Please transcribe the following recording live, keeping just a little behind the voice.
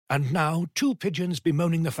And now, two pigeons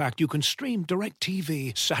bemoaning the fact you can stream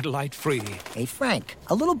DirecTV satellite-free. Hey, Frank,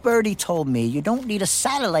 a little birdie told me you don't need a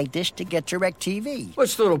satellite dish to get DirecTV.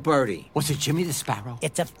 What's little birdie? Was it Jimmy the Sparrow?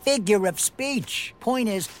 It's a figure of speech. Point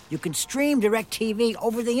is, you can stream DirecTV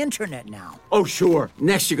over the internet now. Oh, sure.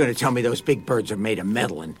 Next you're going to tell me those big birds are made of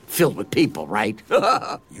metal and filled with people, right?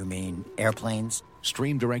 You mean airplanes?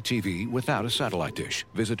 Stream DirecTV without a satellite dish.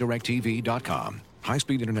 Visit DirecTV.com.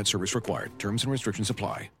 High-speed internet service required. Terms and restrictions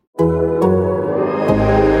apply. All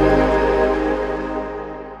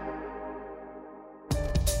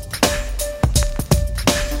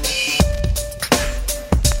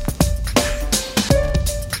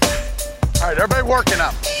right, everybody working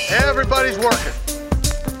up. Everybody's working.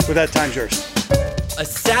 With that, time's yours. A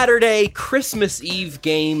Saturday Christmas Eve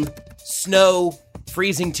game, snow,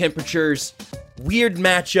 freezing temperatures, weird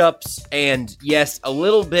matchups, and yes, a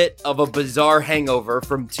little bit of a bizarre hangover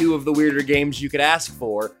from two of the weirder games you could ask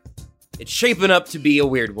for. It's shaping up to be a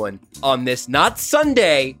weird one on this, not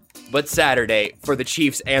Sunday, but Saturday for the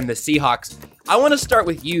Chiefs and the Seahawks. I want to start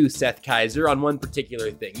with you, Seth Kaiser, on one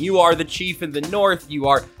particular thing. You are the Chief in the North. You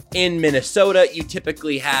are in Minnesota. You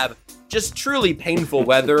typically have just truly painful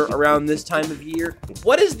weather around this time of year.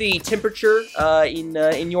 What is the temperature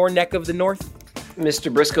in your neck of the North?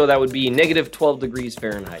 Mr. Briscoe, that would be negative 12 degrees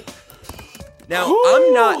Fahrenheit. Now,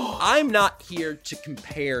 I'm not here to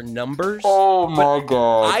compare numbers. Oh my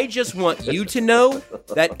God. I just want you to know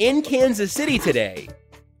that in Kansas City today,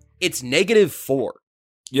 it's -4.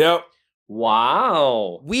 Yep.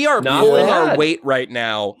 Wow. We are Not pulling bad. our weight right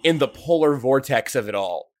now in the polar vortex of it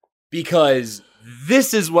all, because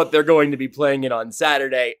this is what they're going to be playing it on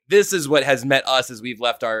Saturday. This is what has met us as we've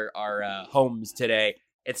left our homes today.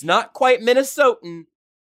 It's not quite Minnesotan,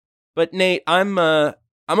 but Nate, I'm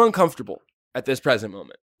uncomfortable at this present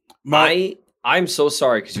moment. I'm so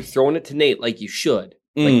sorry because you're throwing it to Nate like you should,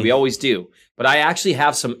 like we always do. But I actually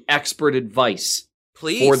have some expert advice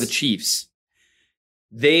Please. for the Chiefs.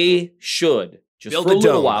 They should just Build for a a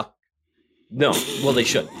little dome. while. No, well they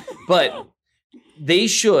should, but they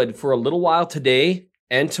should for a little while today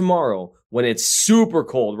and tomorrow when it's super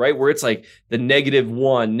cold, right? Where it's like the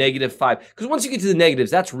 -1, -5. Because once you get to the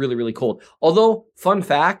negatives, that's really, really cold. Although, fun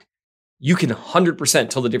fact, you can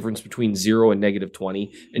 100% tell the difference between 0 and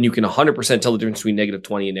 -20, and you can 100% tell the difference between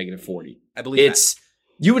 -20 and -40. I believe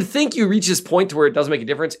You would think you reach this point to where it doesn't make a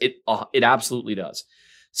difference. It absolutely does.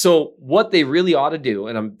 So what they really ought to do,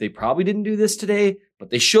 and they probably didn't do this today,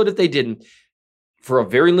 but they should if they didn't, for a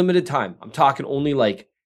very limited time. I'm talking only like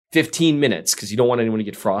 15 minutes because you don't want anyone to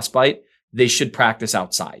get frostbite. They should practice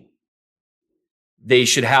outside. They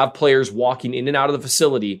should have players walking in and out of the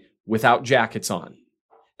facility without jackets on.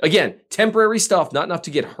 Again, temporary stuff, not enough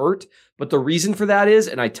to get hurt. But the reason for that is,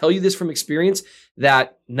 and I tell you this from experience,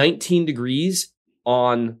 that 19 degrees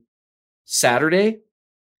on Saturday,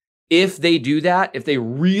 if they do that, if they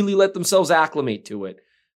really let themselves acclimate to it,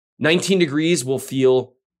 19 degrees will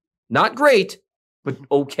feel not great, but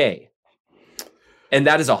okay. And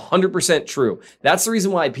that is 100% true. That's the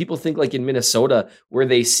reason why people think like in Minnesota, where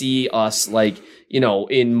they see us like,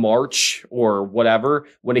 in March or whatever,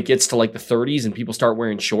 when it gets to like the 30s and people start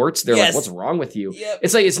wearing shorts, they're like, what's wrong with you? Yep.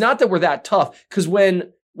 It's like, it's not that we're that tough. Because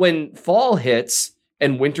when fall hits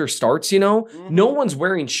and winter starts, no one's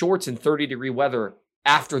wearing shorts in 30-degree weather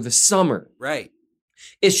after the summer. Right.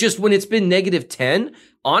 It's just when it's been -10,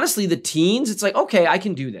 honestly, the teens, it's like, okay, I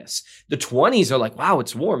can do this. The 20s are like, wow,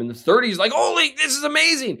 it's warm. And the 30s like, holy, this is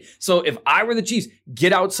amazing. So if I were the Chiefs,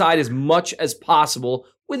 get outside as much as possible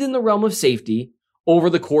within the realm of safety over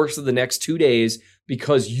the course of the next 2 days,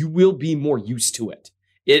 because you will be more used to it.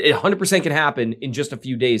 It 100% can happen in just a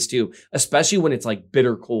few days too, especially when it's like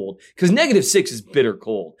bitter cold. Because -6 is bitter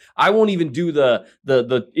cold. I won't even do the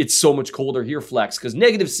it's so much colder here flex, because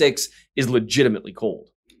 -6 is legitimately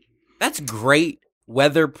cold. That's great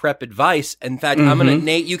weather prep advice. In fact,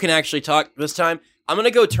 Nate, you can actually talk this time. I'm going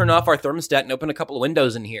to go turn off our thermostat and open a couple of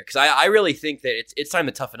windows in here, because I really think that it's time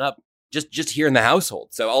to toughen up just here in the household.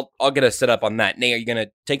 So I'll get us set up on that. Nate, are you going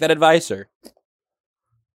to take that advice or?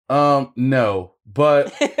 No,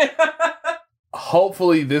 but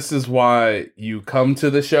hopefully this is why you come to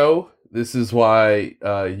the show. This is why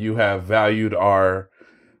you have valued our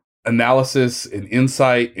analysis and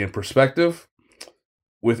insight and perspective.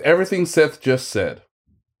 With everything Seth just said,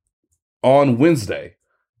 on Wednesday,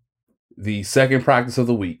 the second practice of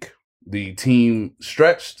the week, the team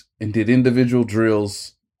stretched and did individual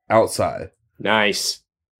drills outside. Nice.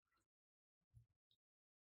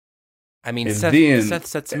 I mean, And Seth then-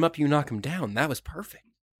 sets him up, you knock him down. That was perfect.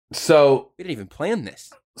 So We didn't even plan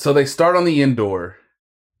this. they start on the indoor,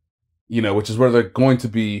 which is where they're going to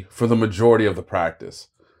be for the majority of the practice.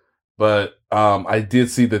 but I did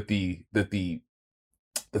see that the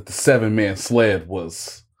 7-man sled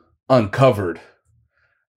was uncovered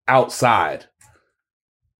outside.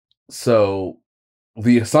 So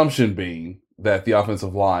the assumption being that the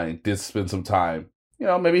offensive line did spend some time,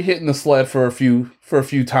 maybe hitting the sled for a few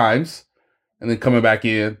times and then coming back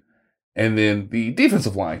in. And then the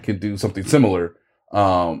defensive line can do something similar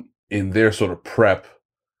in their sort of prep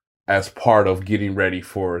as part of getting ready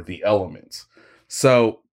for the elements.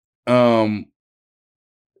 So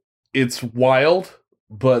it's wild,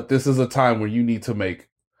 but this is a time where you need to make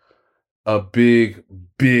a big,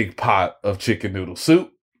 big pot of chicken noodle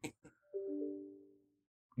soup.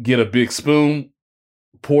 Get a big spoon,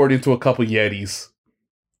 pour it into a couple Yetis,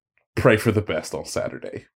 pray for the best on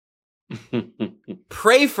Saturday.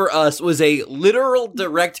 Pray for us was a literal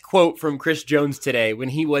direct quote from Chris Jones today when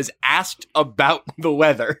he was asked about the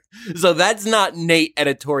weather. So that's not Nate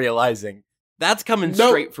editorializing. That's coming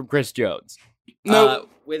straight from Chris Jones. No.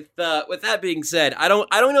 With that being said, I don't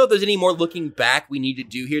know if there's any more looking back we need to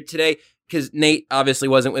do here today, because Nate obviously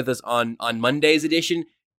wasn't with us on Monday's edition.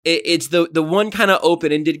 It's the one kind of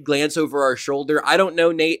open-ended glance over our shoulder. I don't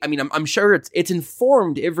know, Nate. I mean, I'm sure it's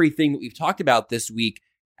informed everything that we've talked about this week,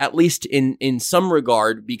 at least in some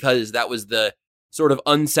regard, because that was the sort of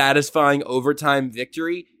unsatisfying overtime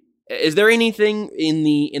victory. Is there anything in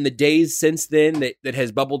the days since then that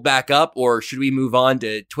has bubbled back up, or should we move on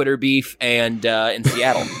to Twitter beef and in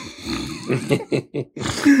Seattle?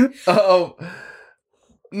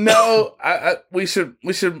 No, we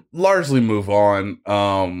should largely move on.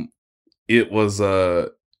 It was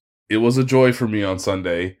a joy for me on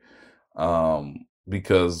Sunday,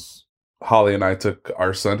 because Holly and I took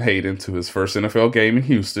our son Hayden to his first NFL game in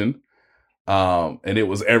Houston. And it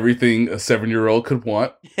was everything a 7-year-old could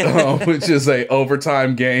want, which is a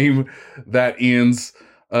overtime game that ends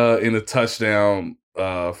in a touchdown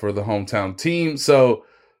for the hometown team. So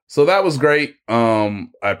that was great. I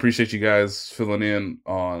appreciate you guys filling in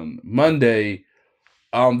on Monday.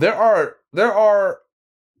 I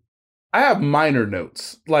have minor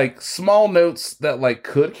notes, like small notes that like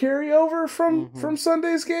could carry over from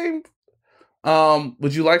Sunday's game.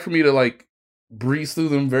 Would you like for me to like breeze through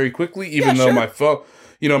them very quickly, even though my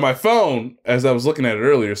phone, as I was looking at it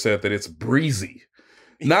earlier, said that it's breezy.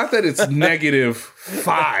 Not that it's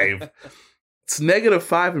 -5. It's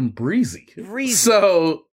 -5 and breezy.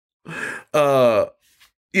 So,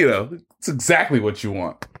 it's exactly what you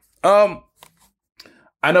want. I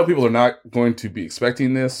know people are not going to be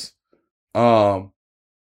expecting this. I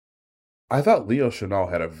thought Leo Chenal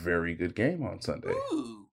had a very good game on Sunday.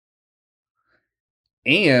 Ooh.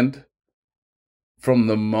 And from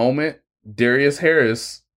the moment Darius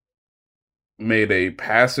Harris made a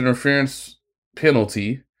pass interference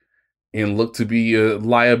penalty and looked to be a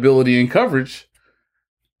liability in coverage,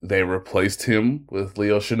 they replaced him with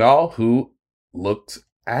Leo Chenal, who looked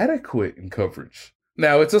adequate in coverage.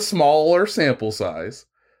 Now, it's a smaller sample size,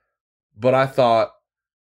 but I thought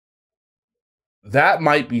that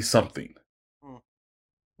might be something.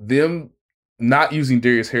 Them not using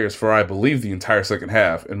Darius Harris for, I believe, the entire second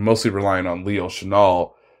half, and mostly relying on Leo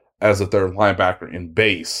Chenal as a third linebacker in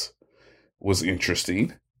base was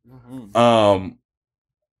interesting. Mm-hmm.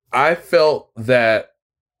 I felt that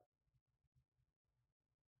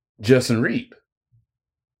Justin Reed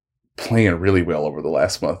playing really well over the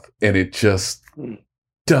last month, and it just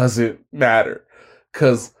doesn't matter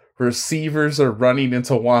because receivers are running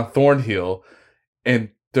into Juan Thornhill,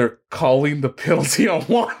 and they're calling the penalty on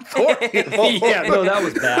Juan Thornhill. Yeah, no, that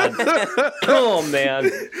was bad. Oh man,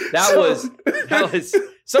 that was.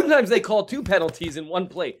 Sometimes they call 2 penalties in one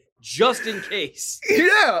play just in case.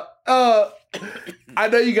 Yeah, I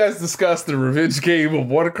know you guys discussed the revenge game of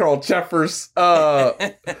what Carl Cheffers, but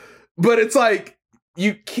it's like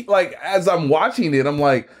as I'm watching it, I'm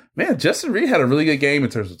like, man, Justin Reed had a really good game in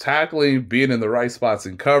terms of tackling, being in the right spots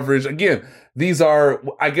in coverage. Again, these are,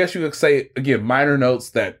 I guess you could say, again, minor notes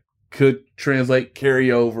that could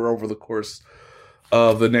carry over the course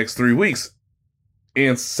of the next 3 weeks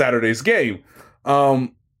and Saturday's game.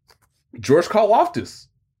 George Karlaftis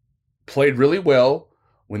played really well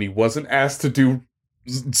when he wasn't asked to do,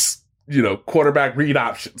 quarterback read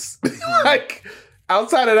options. Like,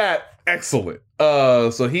 outside of that, excellent.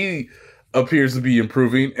 So he appears to be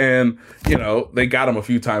improving, and they got him a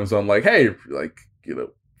few times on like, hey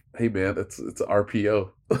man, it's an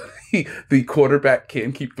RPO. The quarterback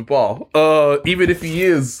can keep the ball, even if he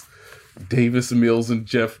is Davis Mills and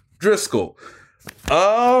Jeff Driscoll.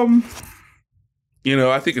 I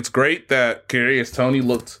think it's great that Kadarius Toney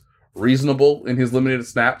looked reasonable in his limited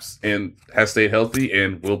snaps and has stayed healthy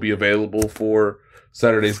and will be available for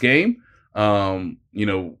Saturday's game.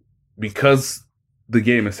 because the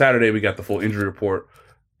game is Saturday, we got the full injury report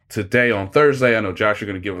today on Thursday. I know, Josh, you're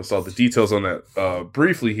going to give us all the details on that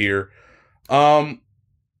briefly here. And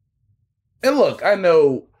look, I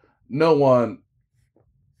know no one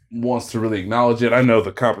wants to really acknowledge it. I know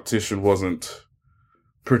the competition wasn't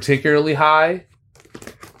particularly high.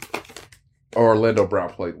 Orlando Brown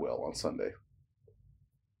played well on Sunday.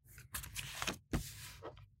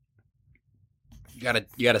 You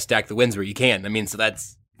gotta stack the wins where you can. I mean, so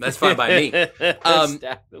that's fine by me.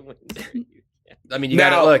 Stack the wins. I mean, you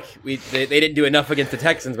gotta look. They didn't do enough against the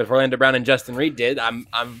Texans, but if Orlando Brown and Justin Reed did, I'm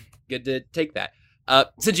good to take that.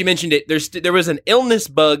 Since you mentioned it, there was an illness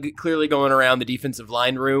bug clearly going around the defensive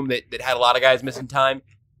line room that had a lot of guys missing time.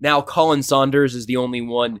 Now Colin Saunders is the only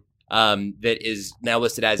one that is now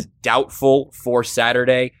listed as doubtful for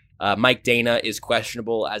Saturday. Mike Dana is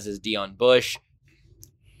questionable, as is Dion Bush.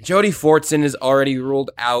 Jody Fortson is already ruled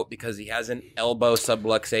out because he has an elbow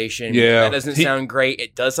subluxation. Yeah, that doesn't sound great.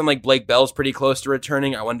 It does sound like Blake Bell's pretty close to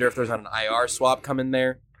returning. I wonder if there's an IR swap coming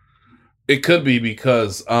there. It could be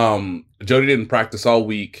because Jody didn't practice all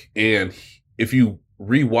week, and if you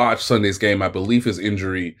rewatch Sunday's game, I believe his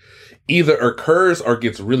injury either occurs or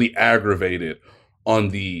gets really aggravated on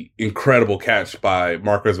the incredible catch by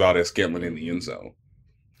Marquez Valdes-Scantling in the end zone.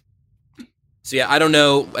 So yeah, I don't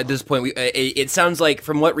know at this point. It sounds like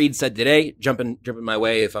from what Reed said today, jumping my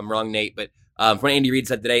way if I'm wrong, Nate, but from what Andy Reid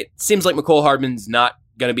said today, it seems like Mecole Hardman's not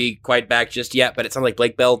going to be quite back just yet, but it sounds like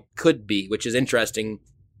Blake Bell could be, which is interesting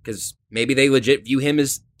because maybe they legit view him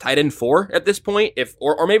as tight end 4 at this point,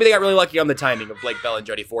 or maybe they got really lucky on the timing of Blake Bell and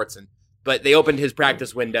Jody Fortson. But they opened his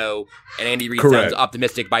practice window, and Andy Reid sounds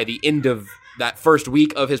optimistic by the end of that first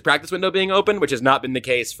week of his practice window being open, which has not been the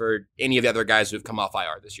case for any of the other guys who have come off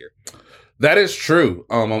IR this year. That is true.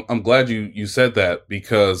 I'm glad you said that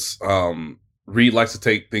because Reid likes to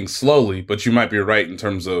take things slowly, but you might be right in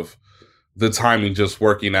terms of the timing just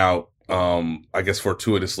working out, I guess,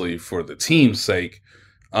 fortuitously for the team's sake.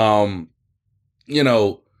 Blake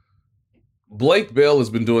Bell has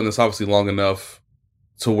been doing this obviously long enough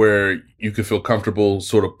to where you could feel comfortable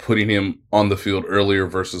sort of putting him on the field earlier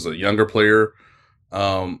versus a younger player.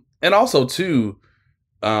 And also, too,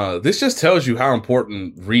 this just tells you how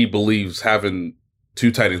important Reid believes having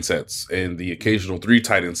 2 tight end sets and the occasional 3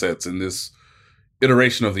 tight end sets in this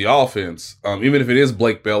iteration of the offense, even if it is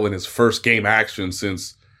Blake Bell in his first game action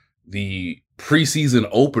since the preseason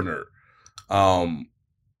opener.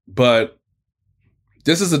 But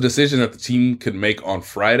this is a decision that the team could make on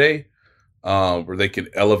Friday, where they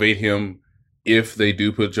could elevate him if they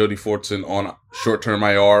do put Jody Fortson on short-term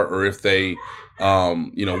IR, or if they,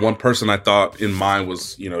 one person I thought in mind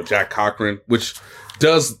was, Jack Cochran, which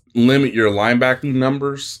does limit your linebacking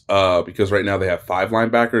numbers because right now they have 5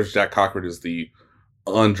 linebackers. Jack Cochran is the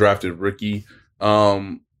undrafted rookie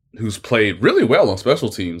who's played really well on special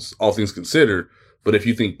teams, all things considered. But if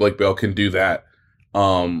you think Blake Bell can do that,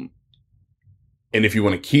 and if you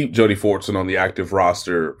want to keep Jody Fortson on the active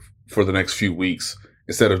roster for the next few weeks,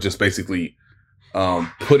 instead of just basically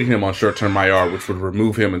putting him on short-term IR, which would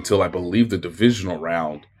remove him until I believe the divisional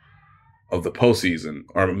round of the postseason,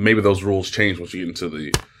 or maybe those rules change once you get into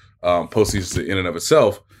the postseason in and of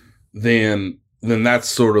itself, then that's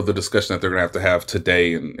sort of the discussion that they're going to have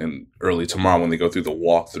today and early tomorrow when they go through the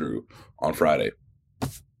walkthrough on Friday.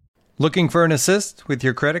 Looking for an assist with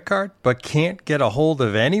your credit card, but can't get a hold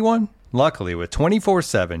of anyone? Luckily, with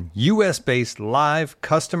 24/7 U.S.-based live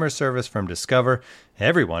customer service from Discover,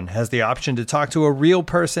 everyone has the option to talk to a real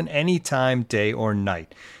person anytime, day or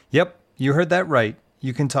night. Yep, you heard that right.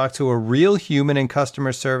 You can talk to a real human in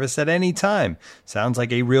customer service at any time. Sounds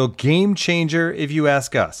like a real game changer if you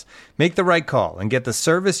ask us. Make the right call and get the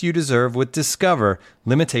service you deserve with Discover.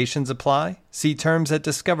 Limitations apply. See terms at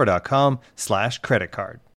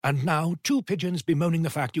discover.com/creditcard. And now, 2 pigeons bemoaning the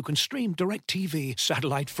fact you can stream DirecTV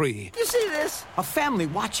satellite-free. You see this? A family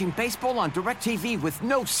watching baseball on DirecTV with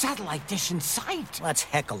no satellite dish in sight. Let's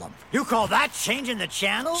heckle them. You call that changing the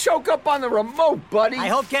channel? Choke up on the remote, buddy. I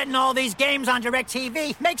hope getting all these games on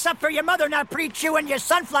DirecTV makes up for your mother not pre-chewing your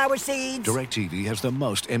sunflower seeds. DirecTV has the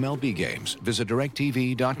most MLB games. Visit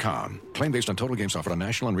DirecTV.com. Claim based on total games offered on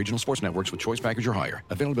national and regional sports networks with choice package or higher.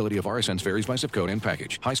 Availability of RSNs varies by zip code and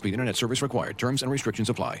package. High-speed internet service required. Terms and restrictions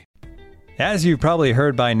apply. As you've probably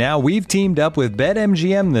heard by now, we've teamed up with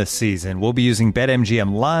BetMGM this season. We'll be using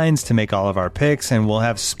BetMGM lines to make all of our picks, and we'll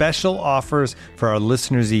have special offers for our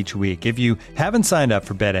listeners each week. If you haven't signed up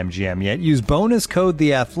for BetMGM yet, use bonus code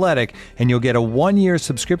The Athletic, and you'll get a 1-year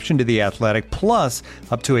subscription to The Athletic, plus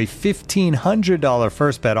up to a $1,500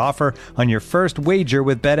 first bet offer on your first wager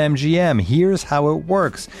with BetMGM. Here's how it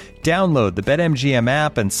works. Download the BetMGM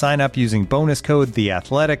app and sign up using bonus code The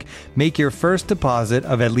Athletic. Make your first deposit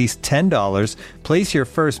of at least $10. Place your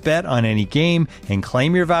first bet on any game and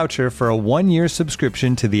claim your voucher for a 1-year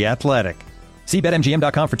subscription to The Athletic. See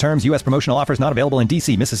BetMGM.com for terms. U.S. promotional offers not available in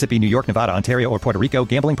D.C., Mississippi, New York, Nevada, Ontario, or Puerto Rico.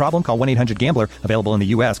 Gambling problem? Call 1-800-GAMBLER. Available in the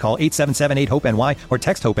U.S. Call 877-8-HOPE-NY or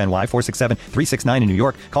text HOPE-NY 467-369 in New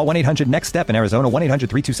York. Call 1-800-NEXT-STEP in Arizona.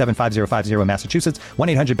 1-800-327-5050 in Massachusetts.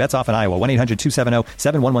 1-800-BETS-OFF in Iowa.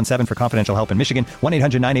 1-800-270-7117 for confidential help in Michigan.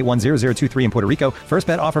 1-800-981-0023 in Puerto Rico. First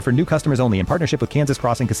bet offer for new customers only in partnership with Kansas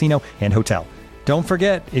Crossing Casino and Hotel. Don't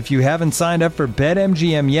forget, if you haven't signed up for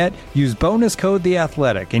BetMGM yet, use bonus code The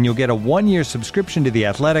Athletic, and you'll get a 1-year subscription to The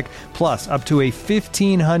Athletic, plus up to a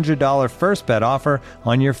 $1,500 first bet offer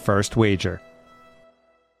on your first wager.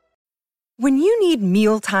 When you need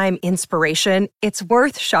mealtime inspiration, it's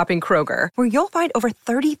worth shopping Kroger, where you'll find over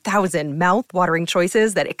 30,000 mouth-watering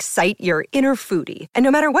choices that excite your inner foodie. And no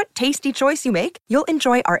matter what tasty choice you make, you'll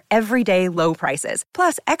enjoy our everyday low prices,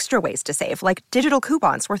 plus extra ways to save, like digital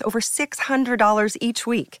coupons worth over $600 each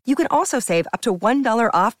week. You can also save up to $1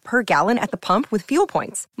 off per gallon at the pump with fuel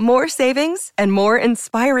points. More savings and more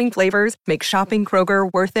inspiring flavors make shopping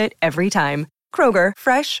Kroger worth it every time. Kroger,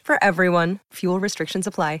 fresh for everyone. Fuel restrictions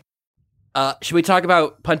apply. Should we talk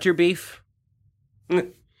about punter beef?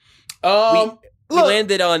 We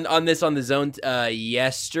landed on this on the zone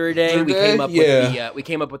yesterday. We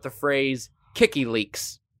came up with the phrase "kicky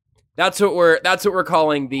leaks." That's what we're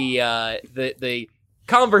calling the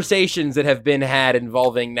conversations that have been had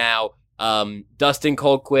involving now Dustin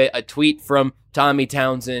Colquitt, a tweet from Tommy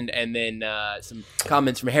Townsend, and then some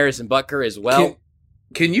comments from Harrison Butker as well.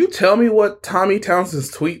 Can you tell me what Tommy Townsend's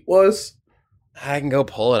tweet was? I can go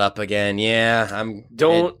pull it up again. Yeah,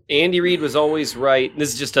 Andy Reid was always right.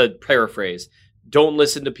 This is just a paraphrase. Don't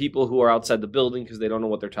listen to people who are outside the building because they don't know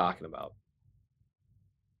what they're talking about.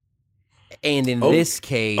 And in this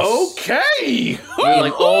case, okay,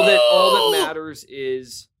 like all that matters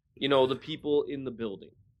is the people in the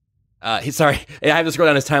building. Sorry, I have to scroll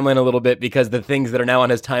down his timeline a little bit because the things that are now on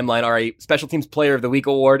his timeline are a Special Teams Player of the Week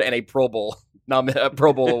award and a Pro Bowl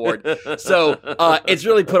award. So it's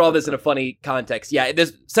really put all this in a funny context. Yeah,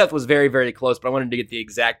 Seth was very, very close, but I wanted to get the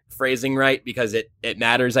exact phrasing right because it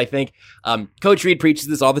matters, I think. Coach Reid preaches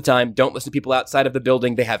this all the time. Don't listen to people outside of the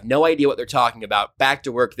building. They have no idea what they're talking about. Back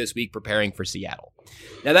to work this week preparing for Seattle.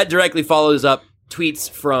 Now that directly follows up tweets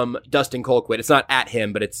from Dustin Colquitt. It's not at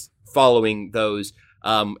him, but it's following those.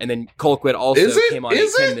 And then Colquitt also came on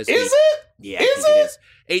 8-10 this week. Is it? Yeah, I think it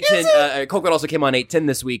is. 8-10. Colquitt also came on 8-10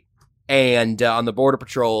 this week. And on the Border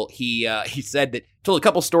Patrol, he said that, told a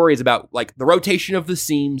couple stories about like the rotation of the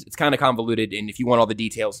seams. It's kind of convoluted, and if you want all the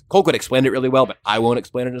details, Colquitt explained it really well, but I won't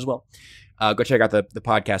explain it as well. Go check out the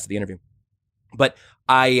podcast of the interview. But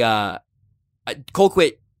Colquitt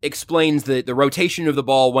explains the rotation of the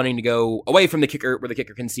ball, wanting to go away from the kicker where the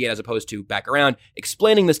kicker can see it as opposed to back around,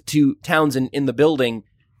 explaining this to Townsend in the building,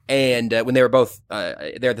 and when they were both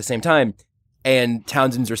there at the same time, and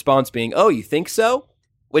Townsend's response being, "Oh, you think so?"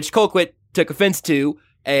 Which Colquitt took offense to,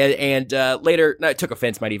 and later, took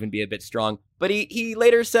offense might even be a bit strong, but he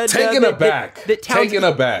later said taken aback.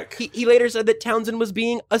 He later said that Townsend was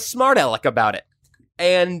being a smart aleck about it.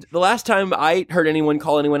 And the last time I heard anyone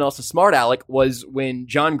call anyone else a smart aleck was when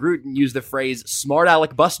John Gruden used the phrase "smart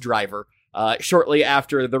aleck bus driver" shortly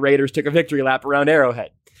after the Raiders took a victory lap around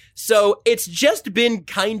Arrowhead. So it's just been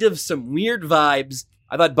kind of some weird vibes.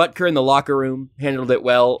 I thought Butker in the locker room handled it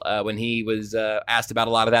well when he was asked about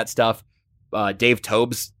a lot of that stuff. Dave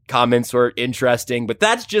Tobe's comments were interesting, but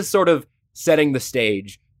that's just sort of setting the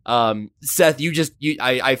stage. Seth,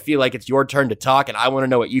 I feel like it's your turn to talk, and I want to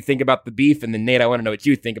know what you think about the beef, and then Nate, I want to know what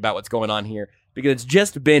you think about what's going on here, because it's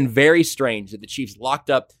just been very strange that the Chiefs locked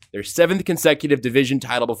up their 7th consecutive division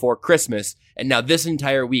title before Christmas, and now this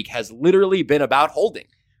entire week has literally been about holding,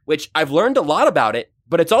 which I've learned a lot about it,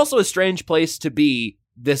 but it's also a strange place to be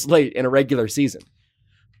this late in a regular season.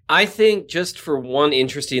 I think just for one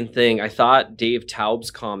interesting thing, I thought Dave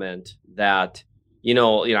Taub's comment that,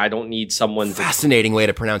 I don't need someone Fascinating way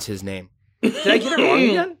to pronounce his name. Did I get it wrong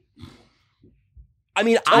again? I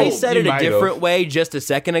mean, I said it a different way just a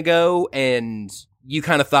second ago, and you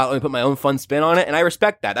kind of thought, let me put my own fun spin on it, and I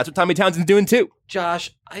respect that. That's what Tommy Townsend's doing too.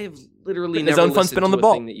 Josh, I have literally His never own fun listened spin on to the a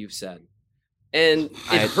ball. thing that you've said. And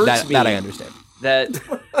it hurts me. That I understand. That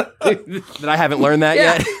That I haven't learned that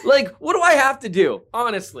yeah, yet. like, what do I have to do?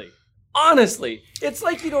 Honestly, it's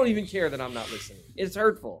like you don't even care that I'm not listening. It's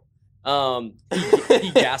hurtful.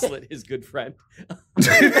 He gaslit his good friend. No,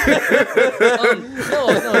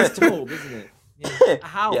 it's Tobe, isn't it? Yeah.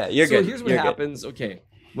 How? Yeah, you're so good. here's what You're good. happens. Okay,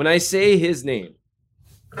 when I say his name,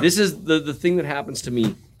 this is the thing that happens to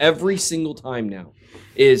me every single time now.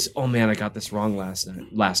 Is, oh man, I got this wrong last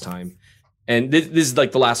time, and this is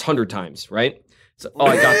like the last 100 times, right? So, oh,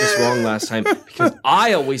 I got this wrong last time because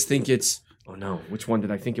I always think it's. Oh no, which one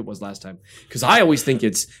did I think it was last time? Because I always think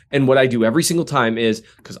it's, and what I do every single time is,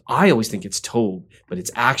 because I always think it's Tobe, but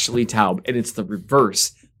it's actually Taub, and it's the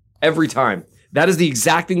reverse every time. That is the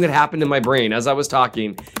exact thing that happened in my brain as I was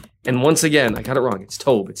talking. And once again, I got it wrong. It's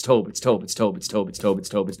Tobe, it's Tobe, it's Tobe, it's Tobe, it's Tobe, it's Tobe, it's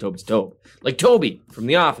Tobe, it's Tobe, it's Tobe. Like Toby from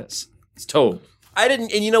The Office. It's Tobe. I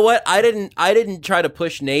didn't, and you know what? I didn't try to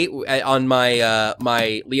push Nate on my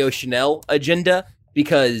my Leo Chanel agenda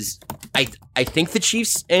because I think the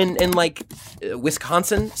Chiefs and like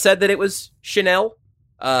Wisconsin said that it was Chanel.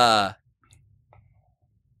 I'm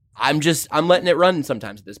letting it run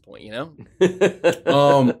sometimes at this point, you know.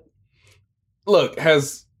 Look, I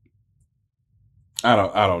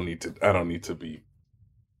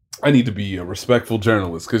need to be a respectful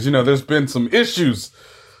journalist because there's been some issues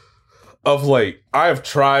of late. I have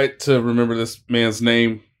tried to remember this man's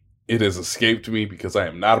name. It has escaped me because I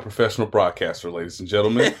am not a professional broadcaster, ladies and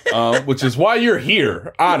gentlemen, which is why you're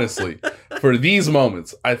here, honestly, for these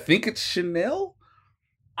moments. I think it's Chanel.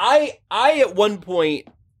 I at one point,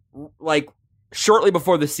 like shortly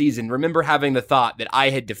before the season, remember having the thought that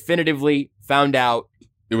I had definitively found out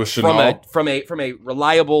it was Chanel from a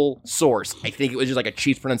reliable source. I think it was just like a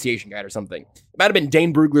Chiefs pronunciation guide or something. It might have been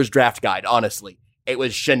Dane Brugler's draft guide. Honestly, it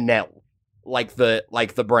was Chanel, like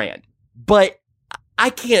the brand, but. I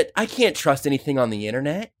can't trust anything on the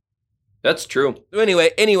internet. That's true.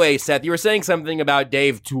 Anyway, Seth, you were saying something about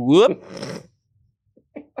Dave Toop.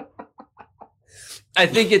 I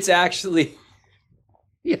think it's actually.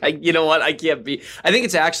 Yeah, you know what? I can't be. I think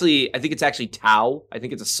it's actually Tau. I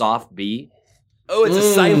think it's a soft B. Oh, it's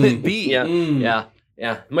a silent B. Yeah.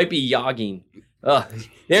 It might be yogging.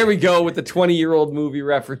 There we go with the 20-year-old movie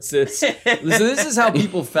references. So this is how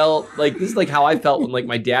people felt. Like, this is like how I felt when like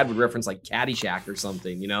my dad would reference like Caddyshack or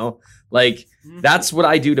something, you know? Like, that's what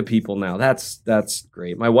I do to people now. That's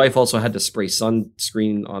great. My wife also had to spray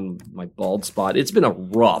sunscreen on my bald spot. It's been a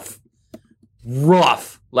rough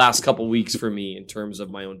last couple weeks for me in terms of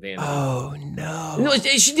my own vanity. Oh, no. No,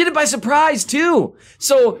 she did it by surprise, too.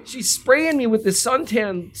 So she's spraying me with this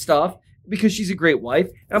suntan stuff because she's a great wife.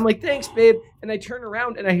 And I'm like, thanks, babe. And I turn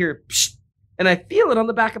around and I hear, psh, and I feel it on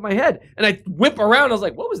the back of my head. And I whip around. I was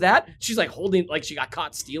like, what was that? She's like holding, like she got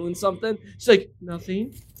caught stealing something. She's like,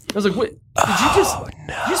 nothing. I was like, what? Did you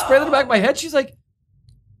spray that on the back of my head? She's like,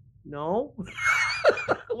 no.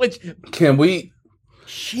 Which, can we?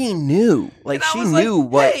 She knew. Like, she knew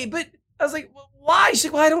like, what. Hey, but I was like, why? She's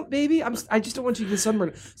like, well, I don't, baby. I just don't want you to get sunburn.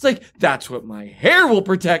 It's like, that's what my hair will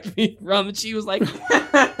protect me from. And she was like,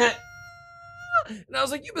 and I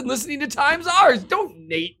was like, you've been listening to Times Ours. Don't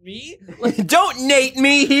Nate me. Like, don't Nate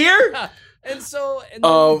me here. Yeah. And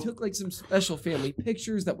then we took like some special family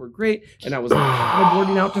pictures that were great. And I was like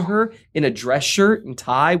paddleboarding out to her in a dress shirt and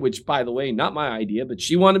tie, which, by the way, not my idea, but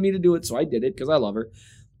she wanted me to do it. So I did it because I love her.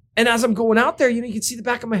 And as I'm going out there, you can see the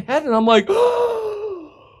back of my head. And I'm like,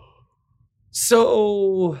 oh.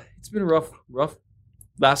 So it's been a rough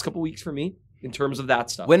last couple weeks for me in terms of that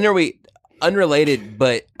stuff. When are we, unrelated,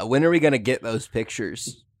 but when are we going to get those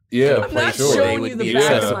pictures? Yeah, I'm not sure. showing you the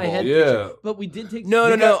back of my head picture, but we did take.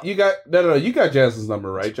 No. You got Jasmine's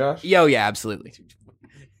number, right, Josh? Yeah, absolutely.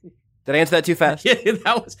 Did I answer that too fast? Yeah,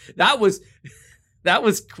 that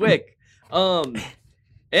was quick.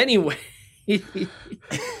 Anyway.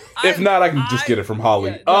 If not, I can just get it from Holly.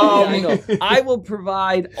 Yeah, I know. I will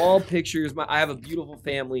provide all pictures. I have a beautiful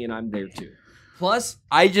family, and I'm there too. Plus,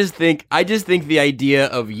 I just think the idea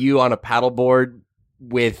of you on a paddleboard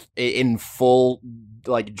in full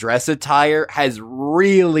like dress attire has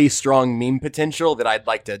really strong meme potential that I'd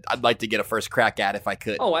like to get a first crack at if I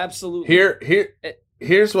could. Oh, absolutely.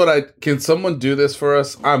 Here's what can someone do this for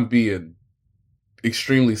us? I'm being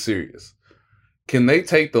extremely serious. Can they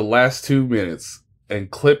take the last 2 minutes and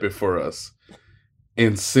clip it for us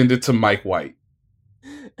and send it to Mike White?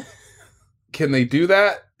 Can they do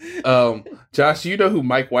that? Josh, you know who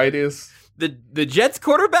Mike White is? The Jets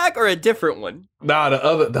quarterback or a different one? Nah,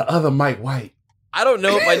 the other Mike White. I don't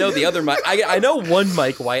know if I know the other Mike. I know one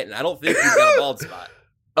Mike White, and I don't think he's got a bald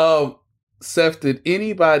spot. Seth, did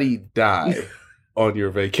anybody die on your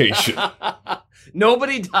vacation?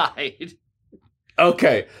 Nobody died.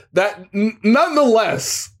 Okay.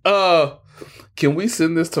 Nonetheless, can we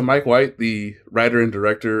send this to Mike White, the writer and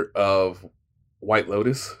director of White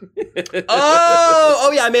Lotus?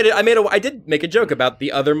 Oh yeah, I did make a joke about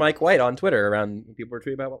the other Mike White on Twitter around when people were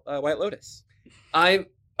tweeting about White Lotus.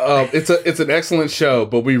 It's an excellent show,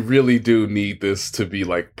 but we really do need this to be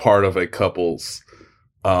like part of a couple's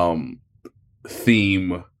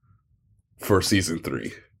theme for season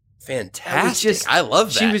 3. Fantastic. I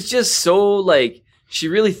love that. She was just so like, she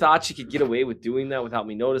really thought she could get away with doing that without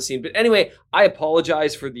me noticing. But anyway, I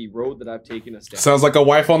apologize for the road that I've taken us down. Sounds like a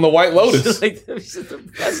wife on the White Lotus. Like, this is the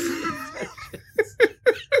best.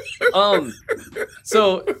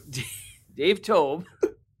 So Dave Tobe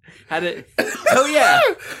had it. Oh yeah.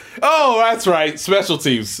 Oh, that's right. Special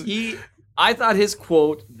teams. I thought his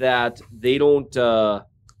quote that they don't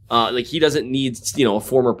like he doesn't need a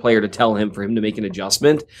former player to tell him for him to make an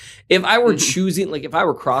adjustment. If I were choosing, like if I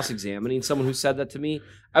were cross-examining someone who said that to me,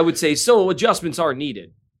 I would say, so adjustments are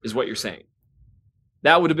needed, is what you're saying.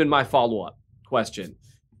 That would have been my follow-up question.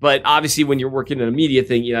 But obviously when you're working in a media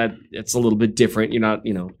thing, it's a little bit different. You're not,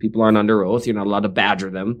 people aren't under oath. You're not allowed to badger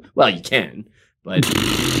them. Well, you can, but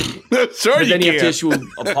sure, but then you have to issue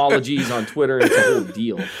apologies on Twitter. It's a whole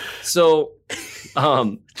deal. So,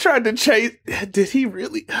 tried to chase. Did he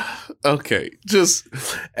really? Okay, just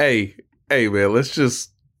hey, man. Let's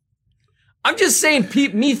just. I'm just saying,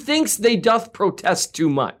 methinks they doth protest too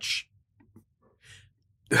much.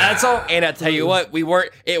 That's all. And I tell you what,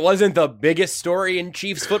 it wasn't the biggest story in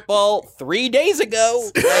Chiefs football 3 days ago.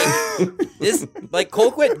 Like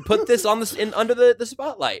Colquitt put this on under the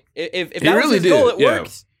spotlight. If that really was his goal, it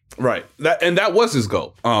works. Right. That was his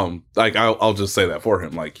goal. Like I'll just say that for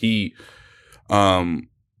him. Like he's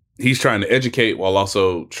trying to educate while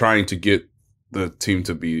also trying to get the team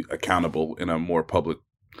to be accountable in a more public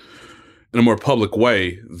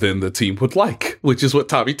way than the team would like, which is what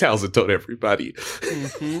Tommy Townsend told everybody.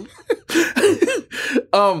 Mm-hmm.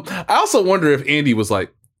 I also wonder if Andy was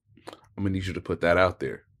like, I'm gonna need you to put that out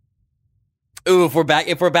there. Ooh, if we're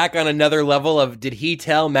back on another level of, did he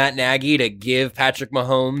tell Matt Nagy to give Patrick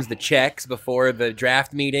Mahomes the checks before the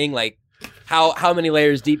draft meeting? Like, how many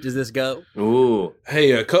layers deep does this go? Ooh,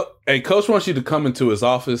 hey, coach wants you to come into his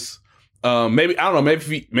office. Maybe I don't know.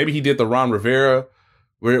 Maybe he did the Ron Rivera,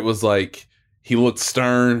 where it was like he looked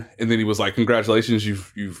stern, and then he was like, "Congratulations,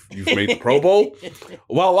 you've made the Pro Bowl."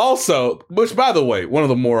 While also, which by the way, one of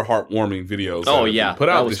the more heartwarming videos. Put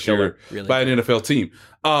out this year by an NFL team.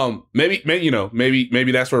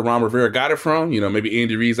 Maybe that's where Ron Rivera got it from. Maybe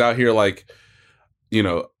Andy Reid's out here like,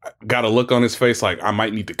 got a look on his face like, I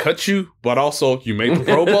might need to cut you, but also you made the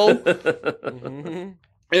Pro Bowl. Mm-hmm.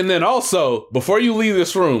 And then also, before you leave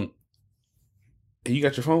this room, you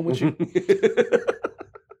got your phone with you?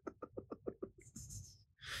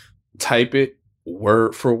 Type it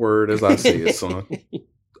word for word as I say it, son.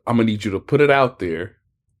 I'm going to need you to put it out there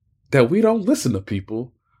that we don't listen to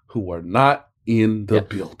people who are not in the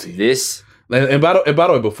building. And by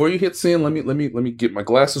the way, before you hit send, let me get my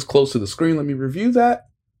glasses close to the screen. Let me review that.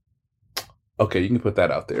 Okay, you can put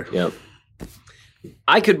that out there. Yep.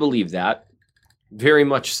 I could believe that. Very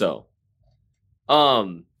much so.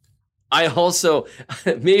 I also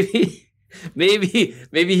maybe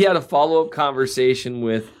he had a follow-up conversation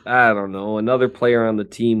with, I don't know, another player on the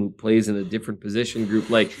team who plays in a different position group.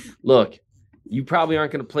 Like, look, you probably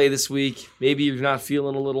aren't going to play this week. Maybe you're not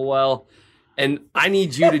feeling a little well. And I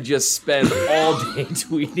need you to just spend all day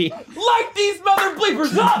tweeting. Like these mother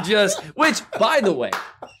bleepers up! Which, by the way,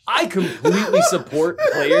 I completely support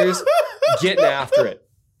players getting after it.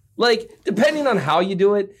 Like, depending on how you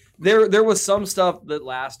do it, there was some stuff that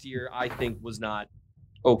last year I think was not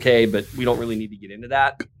okay, but we don't really need to get into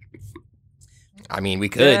that. I mean, we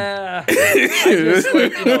could. I just,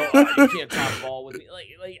 you can't talk ball with me.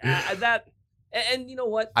 That. And you know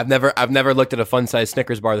what? I've never looked at a fun-sized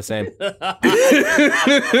Snickers bar the same.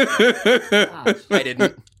 I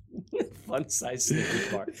didn't. Fun-sized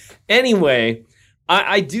Snickers bar. Anyway,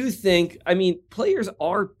 I do think, players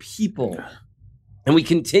are people. And we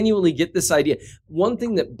continually get this idea. One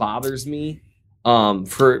thing that bothers me,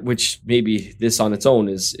 for which maybe this on its own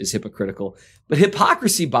is hypocritical, but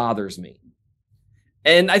hypocrisy bothers me.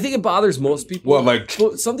 And I think it bothers most people. Well,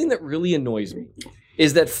 something that really annoys me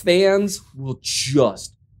is that fans will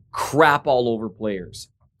just crap all over players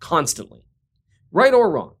constantly, right or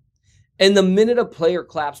wrong. And the minute a player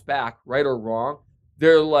claps back, right or wrong,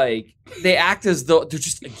 they act as though they're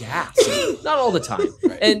just aghast. Not all the time.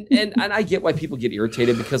 Right. And I get why people get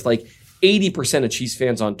irritated because 80% of Chiefs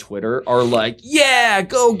fans on Twitter are like, yeah,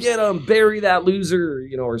 go get him, bury that loser,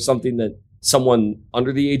 or something that someone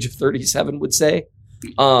under the age of 37 would say.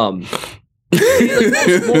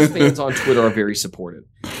 Most fans on Twitter are very supportive,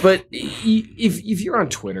 but if you're on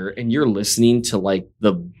Twitter and you're listening to like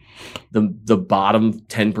the bottom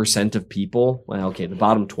 10% of people, well, okay, the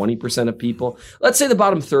bottom 20% of people, let's say the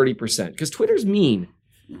bottom 30%, because Twitter's mean.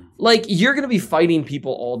 Like, you're going to be fighting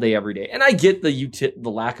people all day, every day. And I get the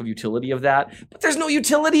lack of utility of that, but there's no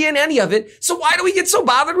utility in any of it. So why do we get so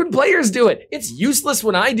bothered when players do it? It's useless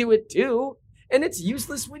when I do it too. And it's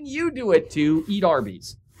useless when you do it too. Eat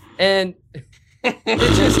Arby's. And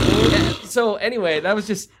so anyway, that was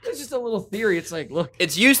just a little theory. It's like, look.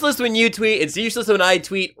 It's useless when you tweet. It's useless when I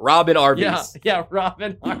tweet Robin Arby's. Yeah,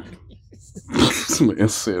 Robin Arby's. This man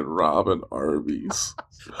said Robin Arby's.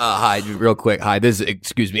 Hi, real quick. Hi,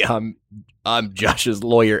 excuse me. I'm Josh's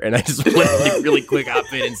lawyer, and I just want to really quick hop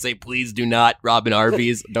in and say, please do not rob an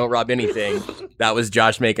Arby's. Don't rob anything. That was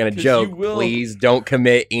Josh making a joke. Please don't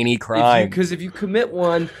commit any crime. Because if you commit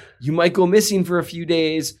one, you might go missing for a few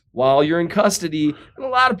days while you're in custody, and a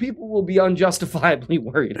lot of people will be unjustifiably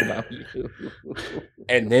worried about you.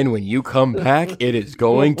 And then when you come back, it is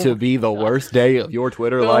going to be the worst day of your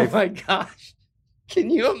Twitter life. Oh my gosh.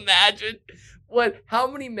 Can you imagine? How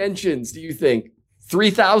many mentions do you think?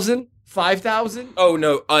 3,000? 5,000? Oh,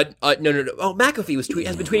 no. No. Oh, McAfee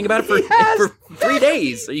has been tweeting about it for 3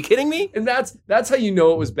 days. Are you kidding me? And that's how you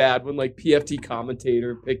know it was bad, when like PFT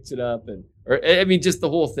commentator picks it up just the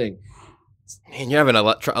whole thing. Man, you're having a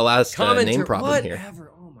last name problem here.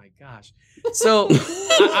 Oh my gosh. So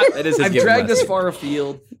I've dragged this far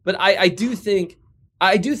afield, but I do think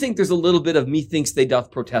there's a little bit of methinks they doth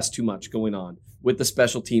protest too much going on with the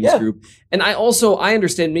special teams group. And I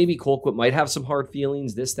understand maybe Colquitt might have some hard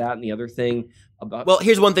feelings, this, that, and the other thing about. Well,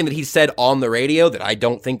 here's one thing that he said on the radio that I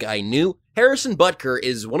don't think I knew. Harrison Butker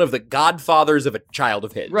is one of the godfathers of a child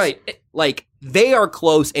of his. Right. Like, they are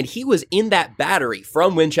close, and he was in that battery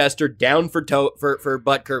from Winchester down for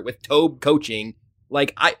Butker with Tobe coaching.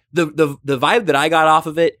 Like, the vibe that I got off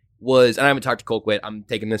of it was, and I haven't talked to Colquitt, I'm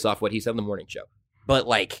taking this off what he said on the morning show, but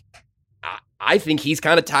like, I think he's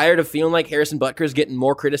kind of tired of feeling like Harrison Butker's getting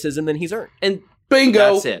more criticism than he's earned. And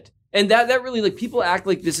bingo. That's it. And that really, like, people act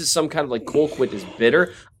like this is some kind of like Colquitt is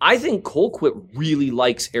bitter. I think Colquitt really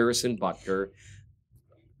likes Harrison Butker.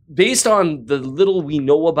 Based on the little we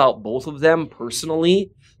know about both of them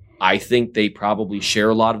personally, I think they probably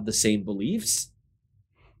share a lot of the same beliefs.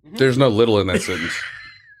 There's no little in that sentence.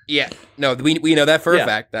 Yeah. No, we know that for a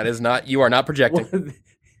fact. That is not, you are not projecting.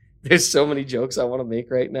 There's so many jokes I want to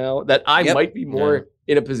make right now that I might be more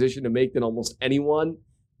in a position to make than almost anyone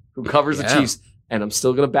who covers the Chiefs. And I'm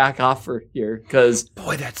still going to back off for here because...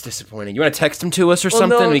 Boy, that's disappointing. You want to text him to us or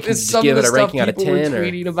something? No, we can just give it a ranking out of 10. People were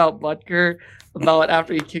tweeting about Butker, about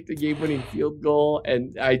after he kicked the game-winning field goal.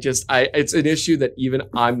 And it's an issue that even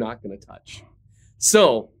I'm not going to touch.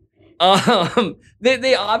 So,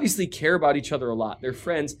 they obviously care about each other a lot. They're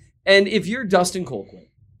friends. And if you're Dustin Colquitt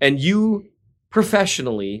and you...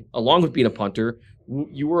 professionally, along with being a punter,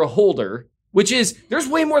 you were a holder, there's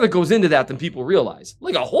way more that goes into that than people realize.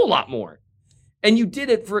 Like a whole lot more. And you did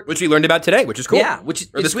it for... which we learned about today, which is cool. Yeah, which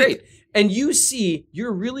is great. And you see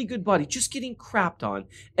your really good buddy just getting crapped on.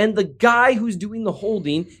 And the guy who's doing the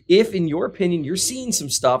holding, if in your opinion you're seeing some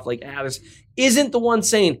stuff like this, isn't the one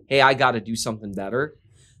saying, hey, I got to do something better.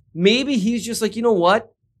 Maybe he's just like, you know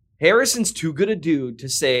what? Harrison's too good a dude to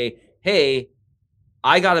say, hey,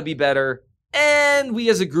 I got to be better. And we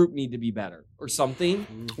as a group need to be better or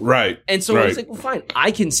something. Right. And so it's like, well, fine, I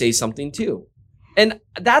can say something too. And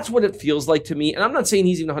that's what it feels like to me. And I'm not saying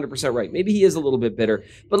he's even 100% right. Maybe he is a little bit bitter.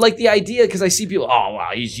 But like the idea, because I see people, oh, wow,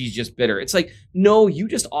 he's just bitter. It's like, no, you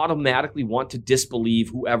just automatically want to disbelieve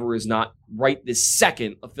whoever is not right this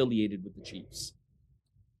second affiliated with the Chiefs.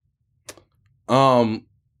 I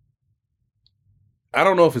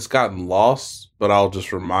don't know if it's gotten lost, but I'll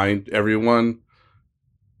just remind everyone,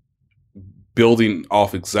 building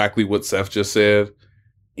off exactly what Seth just said,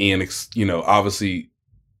 and obviously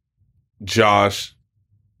Josh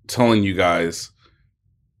telling you guys,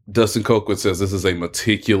 Dustin Colquitt says this is a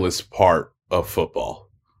meticulous part of football.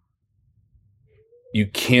 You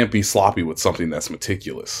can't be sloppy with something that's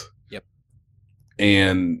meticulous. Yep.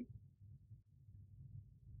 And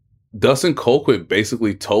Dustin Colquitt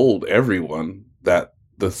basically told everyone that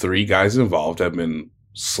the three guys involved have been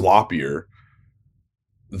sloppier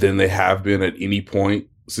than they have been at any point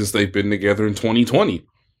since they've been together in 2020.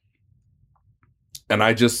 And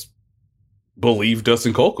I just believe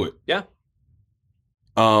Dustin Colquitt. Yeah.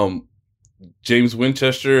 James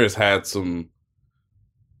Winchester has had some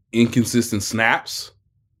inconsistent snaps.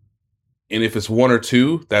 And if it's one or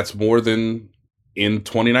two, that's more than in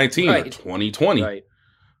 2019 or 2020. Right.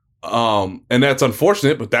 And that's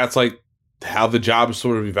unfortunate, but that's like how the job is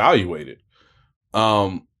sort of evaluated.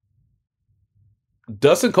 Dustin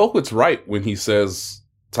Colquitt's right when he says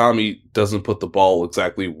Tommy doesn't put the ball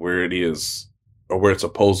exactly where it is or where it's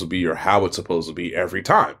supposed to be or how it's supposed to be every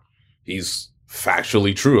time. He's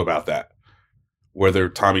factually true about that. Whether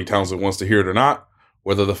Tommy Townsend wants to hear it or not,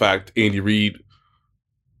 whether the fact Andy Reid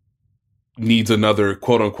needs another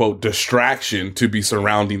quote-unquote distraction to be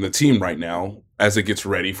surrounding the team right now as it gets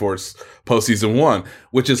ready for its postseason one,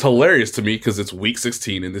 which is hilarious to me because it's week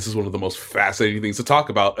 16, and this is one of the most fascinating things to talk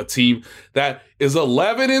about. A team that is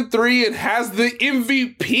 11-3 and has the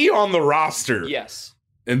MVP on the roster. Yes.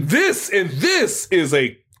 And this is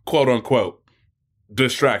a quote-unquote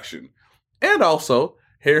distraction. And also,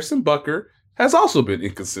 Harrison Butker has also been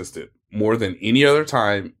inconsistent more than any other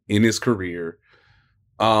time in his career.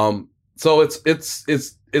 So it's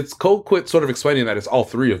Colquitt sort of explaining that it's all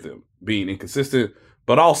three of them being inconsistent,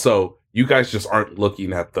 but also you guys just aren't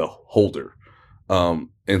looking at the holder.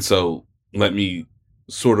 And so let me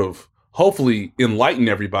sort of hopefully enlighten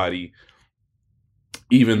everybody,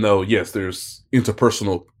 even though, yes, there's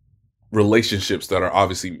interpersonal relationships that are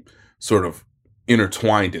obviously sort of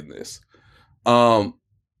intertwined in this.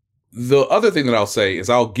 The other thing that I'll say is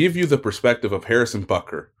I'll give you the perspective of Harrison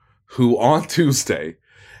Butker, who on Tuesday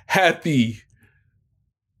had the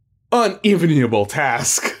unenviable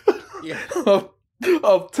task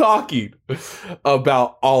of talking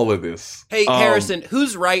about all of this. Hey, Harrison,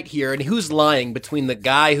 who's right here and who's lying between the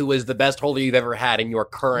guy who is the best holder you've ever had and your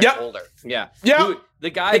current holder? Yeah. Yeah. The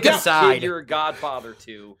guy that you're a godfather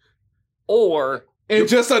to, or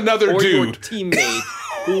just another dude, your teammate,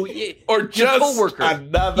 who or just coworker.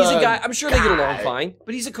 Another. He's a guy. I'm sure they get along fine,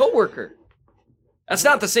 but he's a coworker. That's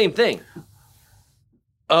not the same thing.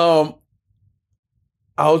 I'll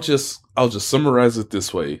just summarize it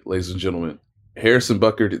this way, ladies and gentlemen. Harrison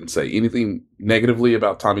Butker didn't say anything negatively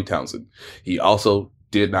about Tommy Townsend. He also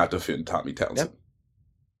did not defend Tommy Townsend.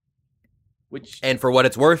 Yep. And for what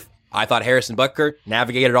it's worth, I thought Harrison Butker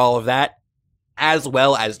navigated all of that as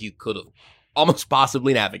well as you could have almost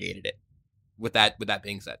possibly navigated it. With that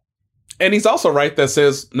being said. And he's also right that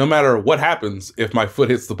says no matter what happens, if my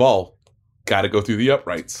foot hits the ball, got to go through the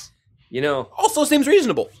uprights. You know, also seems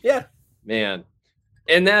reasonable. Yeah. Man.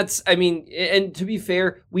 And that's, I mean, and to be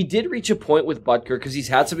fair, we did reach a point with Butker because he's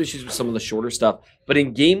had some issues with some of the shorter stuff, but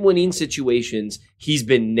in game-winning situations, he's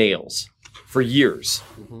been nails for years.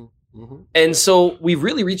 Mm-hmm. Mm-hmm. And so we've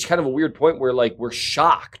really reached kind of a weird point where, like, we're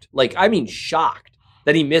shocked. Like, I mean shocked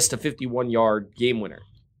that he missed a 51-yard game winner.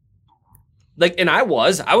 Like, and I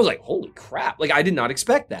was like, holy crap. Like, I did not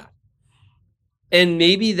expect that. And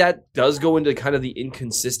maybe that does go into kind of the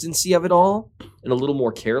inconsistency of it all and a little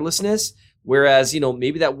more carelessness. Whereas, you know,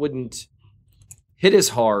 maybe that wouldn't hit as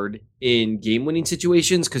hard in game-winning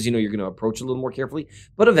situations because, you know, you're going to approach it a little more carefully.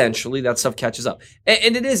 But eventually that stuff catches up.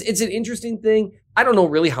 And it's an interesting thing. I don't know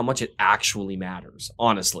really how much it actually matters,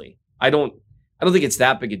 honestly. I don't think it's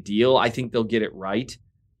that big a deal. I think they'll get it right.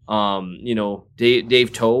 You know,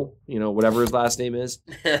 Dave Toe, you know, whatever his last name is,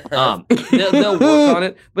 they'll work on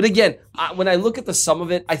it. But again, when I look at the sum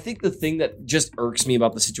of it, I think the thing that just irks me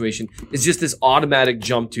about the situation is just this automatic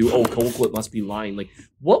jump to, oh, Colquitt must be lying. Like,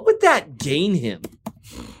 what would that gain him?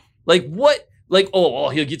 Like, what? Like, oh,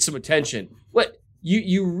 he'll get some attention. What?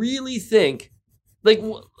 You really think, like,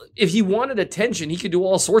 if he wanted attention, he could do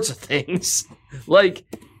all sorts of things. Like,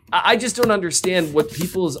 I just don't understand what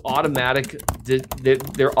people's automatic,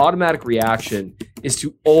 their automatic reaction is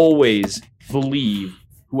to always believe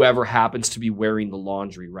whoever happens to be wearing the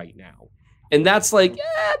laundry right now. And that's like,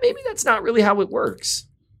 maybe that's not really how it works.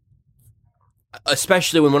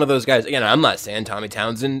 Especially when one of those guys, again, I'm not saying Tommy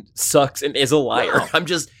Townsend sucks and is a liar. No. I'm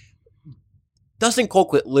just, Dustin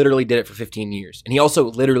Colquitt literally did it for 15 years. And he also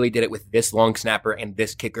literally did it with this long snapper and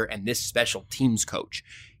this kicker and this special teams coach.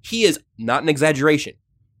 He is, not an exaggeration,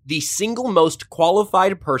 the single most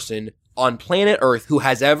qualified person on planet Earth who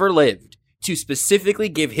has ever lived to specifically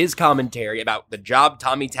give his commentary about the job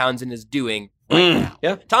Tommy Townsend is doing right now.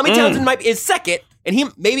 Yeah. Tommy Townsend is second, and he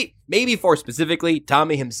maybe for specifically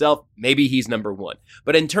Tommy himself, maybe he's number one.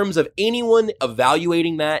 But in terms of anyone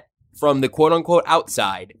evaluating that from the quote-unquote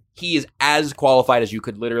outside, he is as qualified as you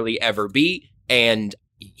could literally ever be, and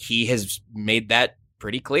he has made that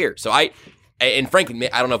pretty clear. So and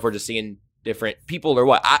frankly, I don't know if we're just seeing different people or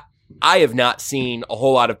what. I have not seen a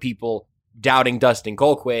whole lot of people doubting Dustin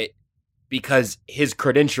Colquitt because his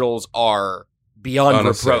credentials are beyond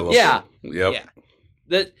reproach. Yeah. Yep.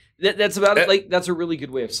 Yeah. That's about it. Like, that's a really good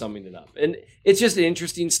way of summing it up. And it's just an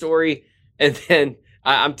interesting story. And then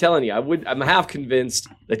I'm telling you, I'm half convinced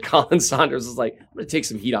that Colin Saunders is like, I'm going to take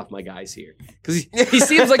some heat off my guys here. Because he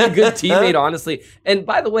seems like a good teammate, honestly. And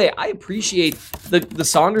by the way, I appreciate the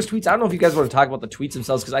Saunders tweets. I don't know if you guys want to talk about the tweets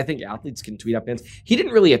themselves, because I think athletes can tweet at fans. He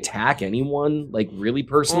didn't really attack anyone, like really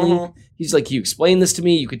personally. He's like, you explained this to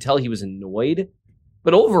me. You could tell he was annoyed.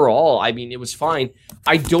 But overall, I mean, it was fine.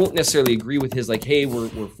 I don't necessarily agree with his like, hey, we're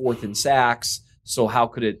fourth in sacks, so how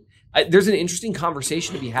could it... there's an interesting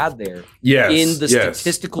conversation to be had there in the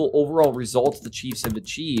statistical overall results the Chiefs have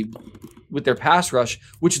achieved with their pass rush,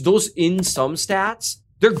 which those in some stats,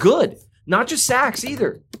 they're good. Not just sacks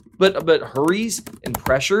either, but hurries and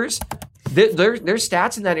pressures. Their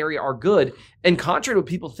stats in that area are good. And contrary to what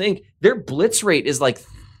people think, their blitz rate is like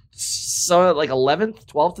 11th,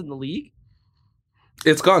 12th in the league.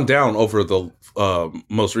 It's gone down over the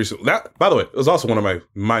most recent. That, by the way, it was also one of my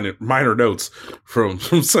minor notes from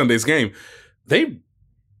Sunday's game. They,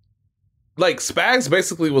 like, Spags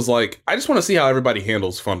basically was like, I just want to see how everybody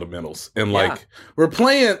handles fundamentals, and like we're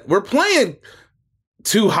playing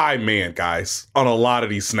too high man, guys, on a lot of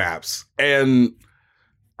these snaps, and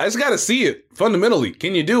I just got to see it fundamentally.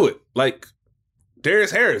 Can you do it? Like Darius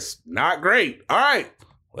Harris, not great. All right,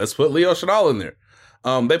 let's put Leo Chenal in there.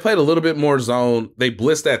 They played a little bit more zone. They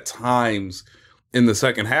blitzed at times in the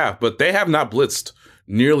second half, but they have not blitzed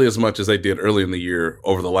nearly as much as they did early in the year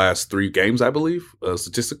over the last 3 games, I believe,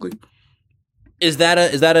 statistically. Is that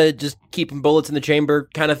a just keeping bullets in the chamber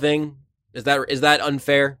kind of thing? Is that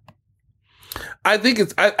unfair? I think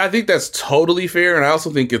I think that's totally fair, and I also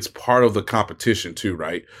think it's part of the competition too,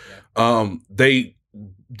 right? Yeah. They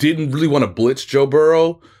didn't really want to blitz Joe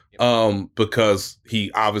Burrow. Because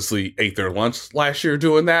he obviously ate their lunch last year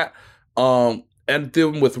doing that. And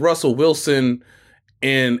then with Russell Wilson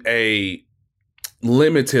in a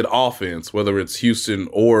limited offense, whether it's Houston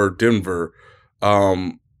or Denver,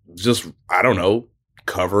 just, I don't know,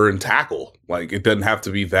 cover and tackle. Like, it doesn't have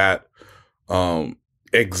to be that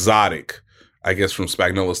exotic, I guess, from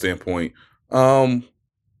Spagnuolo's standpoint.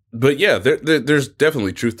 But yeah, there's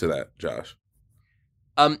definitely truth to that, Josh.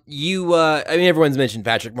 I mean, everyone's mentioned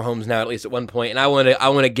Patrick Mahomes now, at least at one point, and I want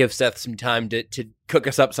to give Seth some time to cook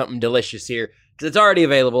us up something delicious here, because it's already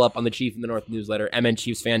available up on the Chief in the North newsletter,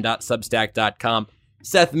 mnchiefsfan.substack.com.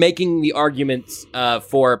 Seth, making the arguments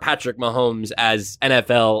for Patrick Mahomes as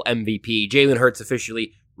NFL MVP. Jalen Hurts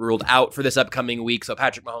officially ruled out for this upcoming week, so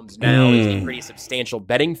Patrick Mahomes now is a pretty substantial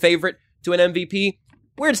betting favorite to an MVP.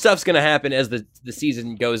 Weird stuff's going to happen as the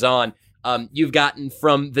season goes on. You've gotten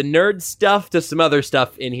from the nerd stuff to some other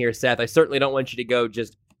stuff in here, Seth. I certainly don't want you to go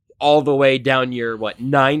just all the way down your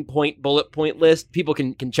 9-point bullet point list. People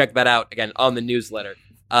can check that out again on the newsletter.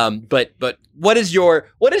 But what is your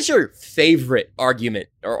favorite argument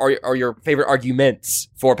or your favorite arguments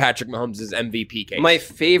for Patrick Mahomes' MVP case? My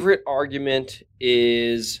favorite argument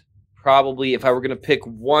is probably, if I were going to pick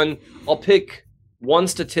one, I'll pick one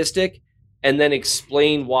statistic and then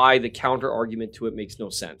explain why the counter argument to it makes no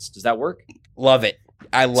sense. Does that work? Love it.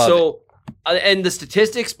 I love it. So, and the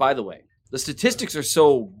statistics, by the way, the statistics are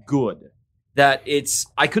so good that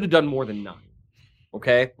I could have done more than 9.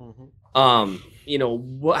 Okay?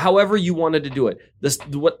 Mm-hmm. However you wanted to do it.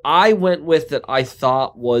 What I went with that I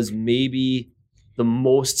thought was maybe the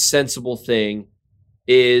most sensible thing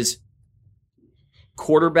is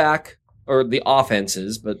quarterback, or the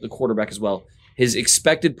offenses, but the quarterback as well, his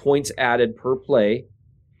expected points added per play,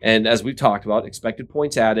 and as we've talked about, expected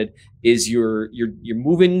points added is you're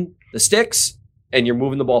moving the sticks and you're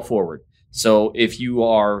moving the ball forward. So if you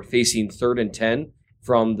are facing 3rd and 10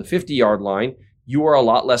 from the 50-yard line, you are a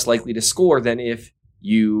lot less likely to score than if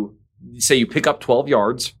you say you pick up 12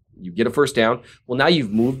 yards, you get a first down. Well, now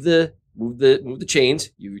you've moved the chains,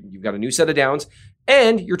 you've got a new set of downs,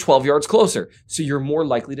 and you're 12 yards closer, so you're more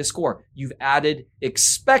likely to score. You've added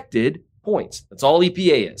expected points. That's all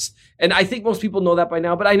EPA is. And I think most people know that by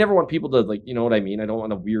now, but I never want people to, you know what I mean? I don't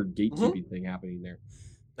want a weird gatekeeping thing happening there.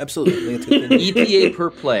 Absolutely. EPA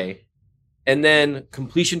per play, and then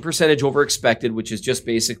completion percentage over expected, which is just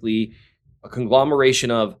basically a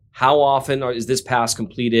conglomeration of how often is this pass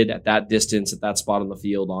completed at that distance, at that spot on the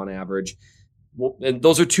field on average. Well, and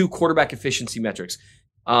those are 2 quarterback efficiency metrics.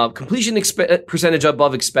 Completion percentage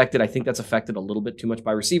above expected, I think that's affected a little bit too much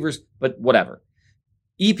by receivers, but whatever.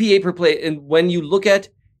 EPA per play, and when you look at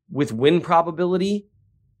with win probability,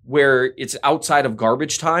 where it's outside of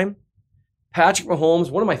garbage time, Patrick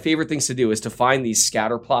Mahomes, one of my favorite things to do is to find these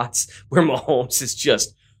scatter plots where Mahomes is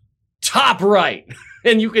just top right.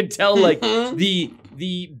 And you can tell the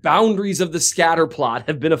boundaries of the scatter plot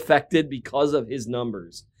have been affected because of his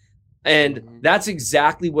numbers. And that's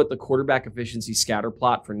exactly what the quarterback efficiency scatter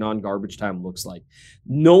plot for non-garbage time looks like.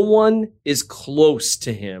 No one is close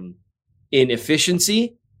to him in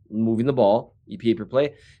efficiency, moving the ball, EPA per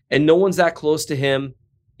play, and no one's that close to him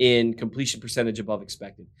in completion percentage above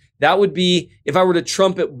expected. That would be, if I were to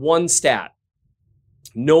trumpet one stat,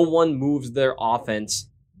 no one moves their offense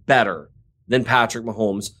better than Patrick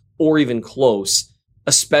Mahomes, or even close,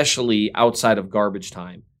 especially outside of garbage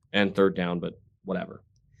time and third down, but whatever.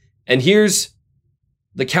 And here's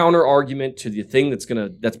the counter argument to the thing that's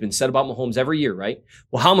been said about Mahomes every year, right?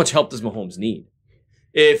 Well, how much help does Mahomes need?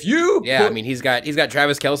 If you he's got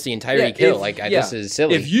Travis Kelce and Tyreek Hill. This is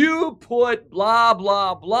silly. If you put blah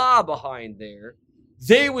blah blah behind there,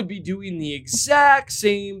 they would be doing the exact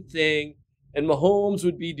same thing, and Mahomes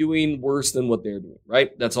would be doing worse than what they're doing,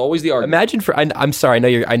 right? That's always the argument. Imagine I'm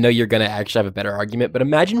sorry, I know you're gonna actually have a better argument, but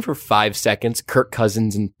imagine for 5 seconds Kirk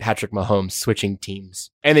Cousins and Patrick Mahomes switching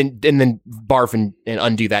teams, and then barf and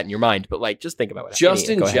undo that in your mind. But just think about what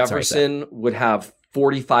Justin Jefferson would have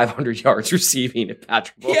 4,500 yards receiving if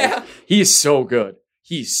Patrick Mahomes. Yeah, he's so good.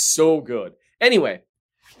 He's so good. Anyway.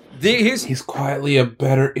 He's quietly a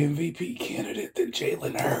better MVP candidate than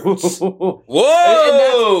Jalen Hurts.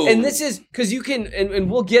 Whoa! And this is because you can, and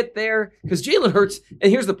we'll get there, because Jalen Hurts,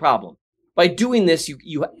 and here's the problem. By doing this,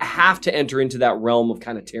 you have to enter into that realm of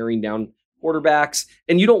kind of tearing down quarterbacks,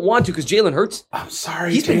 and you don't want to because Jalen Hurts. I'm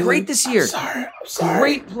sorry, he's been great this year. I'm sorry.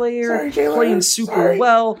 Great player, playing super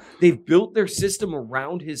well. They've built their system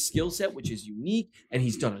around his skill set, which is unique, and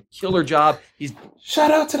he's done a killer job. Shout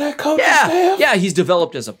out to that coaching staff. Yeah, he's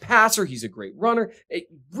developed as a passer. He's a great runner. A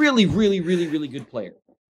really, really, really, really good player.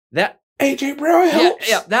 That AJ Brown helps.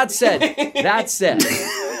 Yeah. That said,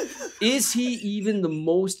 is he even the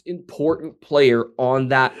most important player on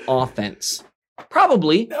that offense?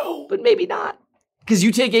 Probably, no, but maybe not. Because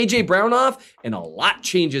you take AJ Brown off, and a lot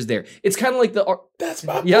changes there. It's kind of like that's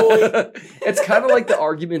my boy. It's kind of like the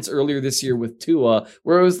arguments earlier this year with Tua,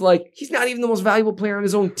 where it was like he's not even the most valuable player on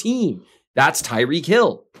his own team. That's Tyreek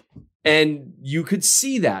Hill, and you could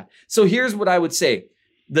see that. So here's what I would say: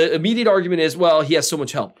 the immediate argument is, well, he has so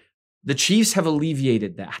much help. The Chiefs have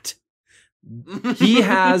alleviated that. He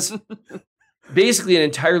has basically an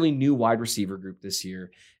entirely new wide receiver group this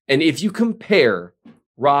year. And if you compare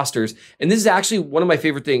rosters, and this is actually one of my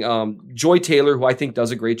favorite things, Joy Taylor, who I think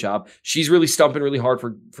does a great job, she's really stumping really hard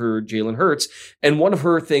for Jalen Hurts. And one of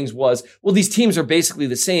her things was, well, these teams are basically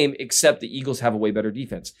the same, except the Eagles have a way better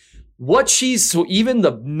defense. So even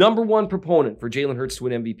the number one proponent for Jalen Hurts to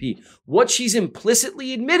win MVP, what she's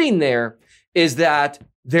implicitly admitting there is that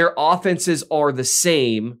their offenses are the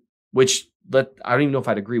same, which I don't even know if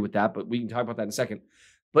I'd agree with that, but we can talk about that in a second.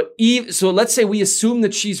 But so let's say we assume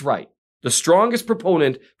that she's right, the strongest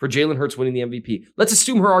proponent for Jalen Hurts winning the MVP. Let's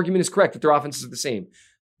assume her argument is correct, that their offenses are the same.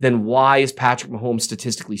 Then why is Patrick Mahomes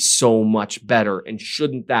statistically so much better? And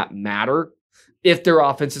shouldn't that matter if their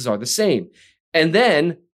offenses are the same? And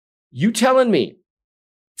then you telling me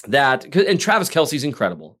that, and Travis Kelce's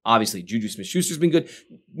incredible. Obviously, Juju Smith-Schuster's been good.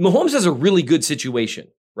 Mahomes has a really good situation,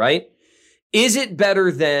 right? Is it better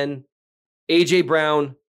than AJ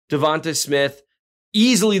Brown, Devonta Smith,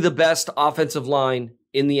 easily the best offensive line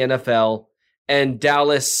in the NFL, and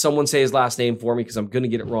Dallas, someone say his last name for me because I'm going to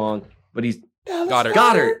get it wrong, but he's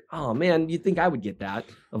Goddard. Oh, man, you'd think I would get that.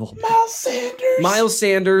 Miles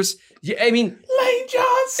Sanders. Yeah, I mean, Lane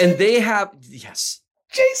Johnson. And they have, yes.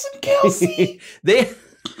 Jason Kelce.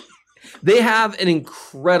 They have an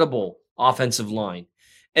incredible offensive line.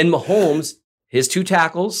 And Mahomes, his 2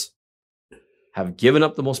 tackles, have given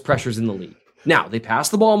up the most pressures in the league. Now, they pass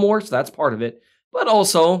the ball more, so that's part of it. But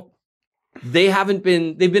also, they've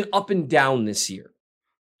been up and down this year.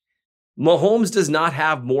 Mahomes does not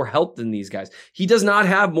have more help than these guys. He does not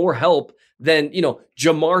have more help than,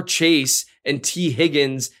 Jamar Chase and T.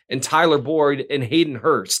 Higgins and Tyler Boyd and Hayden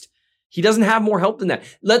Hurst. He doesn't have more help than that.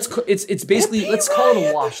 It's basically, let's call it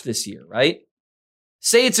a wash this year, right?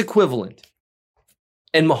 Say it's equivalent.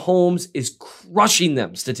 And Mahomes is crushing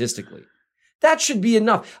them statistically. That should be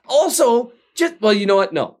enough. Also, you know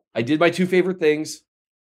what? No. I did my 2 favorite things.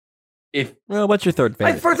 What's your third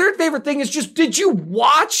favorite? My third favorite thing is did you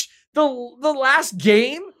watch the last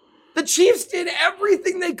game? The Chiefs did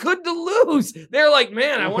everything they could to lose. They're like,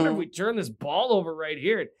 man, I wonder if we turn this ball over right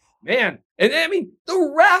here. Man, and I mean,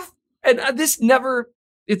 the ref, and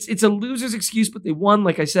it's a loser's excuse, but they won,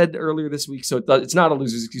 like I said earlier this week, so it's not a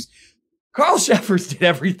loser's excuse. Carl Sheffers did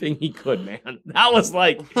everything he could, man. That was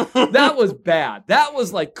bad. That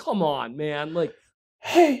was like, come on, man. Like,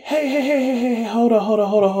 Hey, hold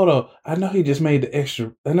on. I know he just made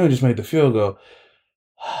the field goal.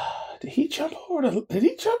 Did he jump over? Did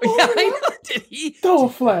he jump Yeah, over? I know. Did he? Throw a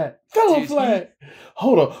flag. Throw a Dude, flag.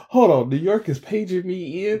 Hold on. New York is paging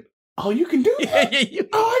me in. Oh, you can do that? I didn't even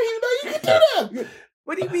know you can do that.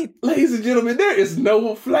 What do you mean? Ladies and gentlemen, there is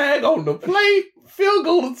no flag on the plate. Field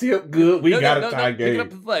goal attempt. Good. We got a tie game.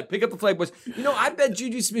 Pick up the flag, boys. You know, I bet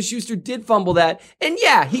Juju Smith-Schuster did fumble that. And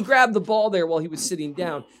yeah, he grabbed the ball there while he was sitting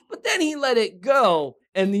down. But then he let it go,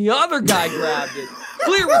 and the other guy grabbed it.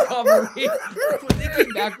 Clear recovery. When they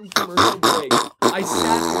came back from commercial break, I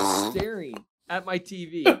sat there staring at my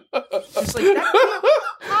TV. Just like, that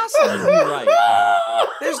can't possibly be right.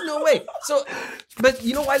 There's no way. So, but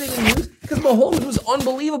you know why they didn't lose? Because Mahomes was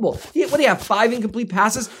unbelievable. What do you have, 5 incomplete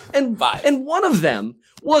passes? And one of them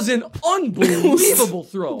was an unbelievable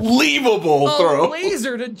throw. A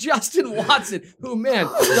laser to Justin Watson, who, man,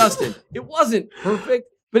 Justin, it wasn't perfect.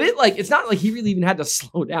 But it's not like he really even had to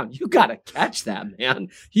slow down. You got to catch that, man.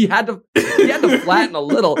 He had to flatten a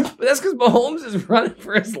little. But that's because Mahomes is running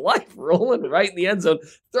for his life, rolling right in the end zone,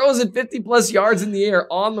 throws it 50-plus yards in the air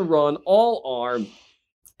on the run, all arm.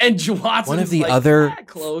 And Watson that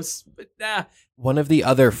close, but nah. One of the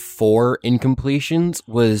other 4 incompletions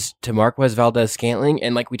was to Marquez Valdes-Scantling,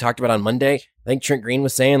 and like we talked about on Monday, I think Trent Green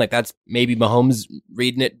was saying that's maybe Mahomes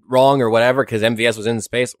reading it wrong or whatever because MVS was in the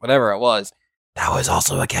space, whatever it was. That was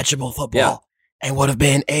also a catchable football and would have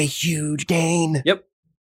been a huge gain. Yep.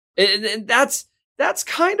 And that's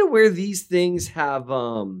kind of where these things have,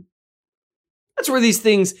 that's where these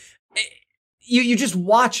things, you just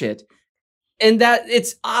watch it and that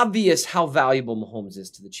it's obvious how valuable Mahomes is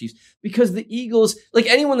to the Chiefs because the Eagles, like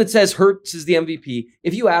anyone that says Hurts is the MVP,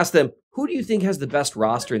 if you ask them, who do you think has the best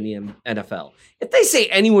roster in the NFL? If they say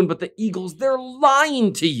anyone but the Eagles, they're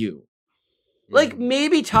lying to you. Like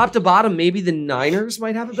maybe top to bottom, maybe the Niners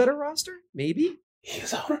might have a better roster. Maybe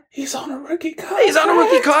he's on a rookie contract. He's on a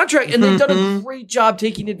rookie contract, and they've done a great job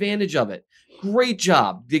taking advantage of it. Great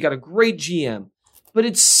job. They got a great GM, but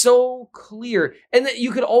it's so clear. And that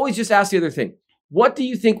you could always just ask the other thing: what do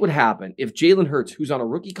you think would happen if Jalen Hurts, who's on a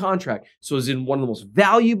rookie contract, so is in one of the most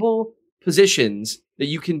valuable positions that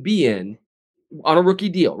you can be in? On a rookie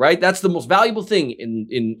deal, right? That's the most valuable thing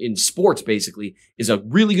in sports, basically, is a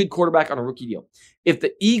really good quarterback on a rookie deal. If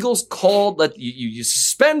the Eagles called, you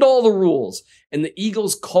suspend all the rules, and the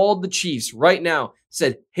Eagles called the Chiefs right now,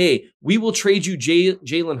 said, hey, we will trade you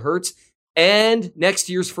Jalen Hurts and next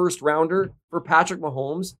year's first rounder for Patrick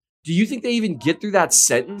Mahomes, do you think they even get through that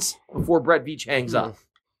sentence before Brett Veach hangs up?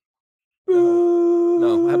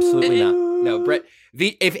 No, absolutely not. No, Brett,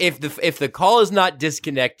 if the call is not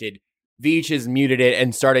disconnected, Veach has muted it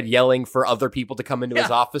and started yelling for other people to come into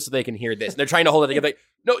his office so they can hear this. And they're trying to hold it together. Like,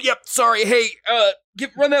 no, sorry. Hey,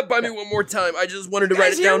 run that by me one more time. I just wanted to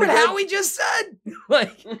write it down again. How we just said.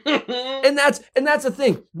 And that's the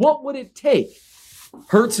thing. What would it take?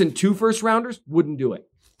 Hurts and 2 first rounders wouldn't do it.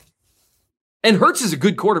 And Hurts is a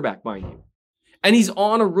good quarterback, mind you. And he's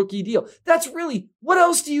on a rookie deal. That's really, what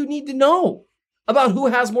else do you need to know about who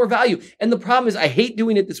has more value? And the problem is I hate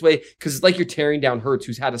doing it this way because it's like you're tearing down Hurts,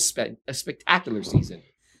 who's had a spectacular season.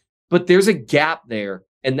 But there's a gap there,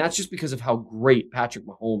 and that's just because of how great Patrick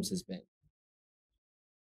Mahomes has been.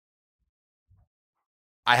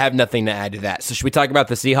 I have nothing to add to that. So should we talk about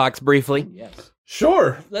the Seahawks briefly? Yes.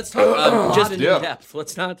 Sure. Let's talk about just in depth.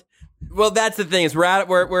 Let's not. Well, that's the thing is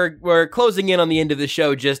we're closing in on the end of the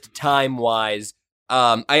show just time wise.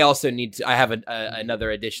 I also I have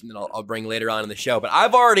another addition that I'll bring later on in the show, but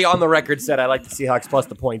I've already on the record said I like the Seahawks plus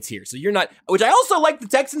the points here. So you're not, which I also like the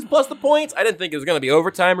Texans plus the points. I didn't think it was going to be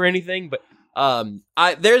overtime or anything, but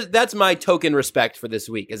that's my token respect for this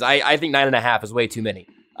week, is I think 9.5 is way too many.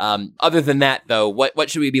 Other than that, though, what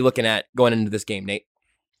should we be looking at going into this game, Nate?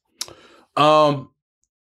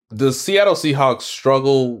 The Seattle Seahawks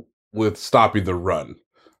struggle with stopping the run.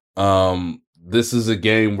 This is a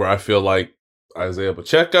game where I feel like Isaiah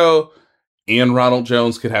Pacheco and Ronald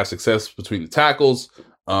Jones could have success between the tackles.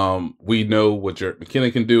 We know what Jerick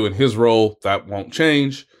McKinnon can do in his role. That won't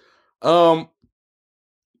change. One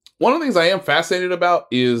of the things I am fascinated about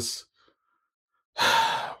is,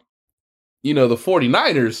 the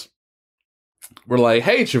 49ers were like,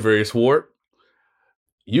 hey, Charvarius Ward,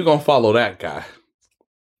 you gonna follow that guy.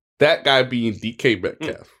 That guy being DK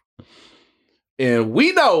Metcalf. And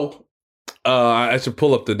we know, I should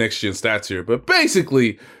pull up the next gen stats here, but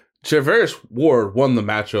basically, Charvarius Ward won the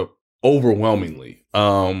matchup overwhelmingly.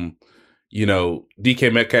 DK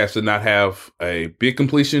Metcalf did not have a big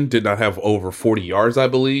completion, did not have over 40 yards, I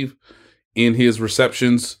believe, in his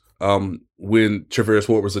receptions when Charvarius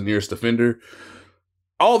Ward was the nearest defender.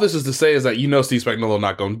 All this is to say is that Steve Spagnuolo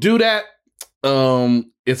not going to do that.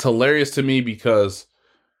 It's hilarious to me because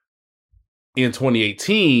in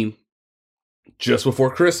 2018, just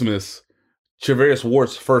before Christmas, Charvarius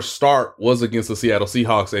Ward's first start was against the Seattle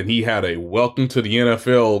Seahawks, and he had a welcome to the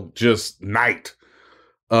NFL just night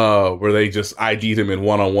where they just ID'd him in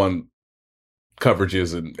one-on-one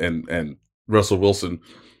coverages, and Russell Wilson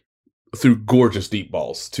threw gorgeous deep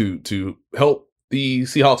balls to help the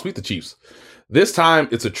Seahawks beat the Chiefs. This time,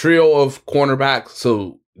 it's a trio of cornerbacks,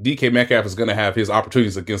 so DK Metcalf is going to have his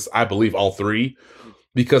opportunities against, I believe, all three,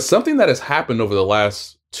 because something that has happened over the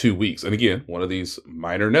last 2 weeks, and again, one of these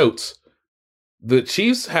minor notes, the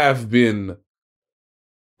Chiefs have been,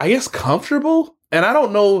 I guess, comfortable, and I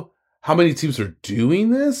don't know how many teams are doing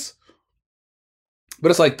this, but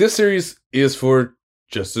it's like this series is for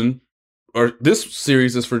this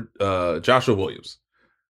series is for Joshua Williams.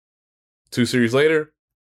 2 series later,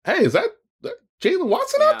 hey, is that Jalen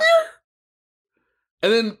Watson out there?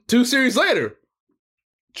 And then 2 series later,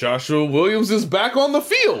 Joshua Williams is back on the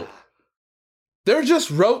field. They're just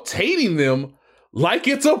rotating them like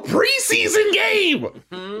it's a preseason game.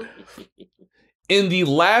 In the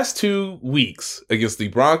last 2 weeks against the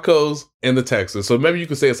Broncos and the Texans. So maybe you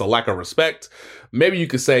could say it's a lack of respect. Maybe you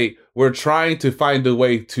could say we're trying to find a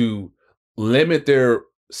way to limit their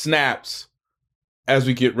snaps as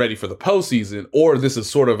we get ready for the postseason. Or this is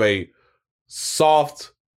sort of a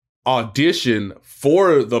soft audition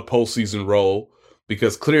for the postseason role,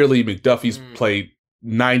 because clearly McDuffie's played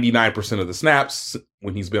 99% of the snaps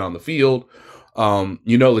when he's been on the field.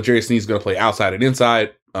 L'Jarius Sneed's going to play outside and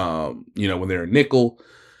inside, when they're in nickel.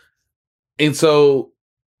 And so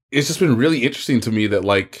it's just been really interesting to me that,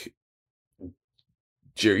 like,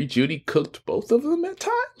 Jerry Jeudy cooked both of them at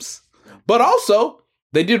times. But also,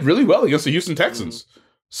 they did really well against the Houston Texans.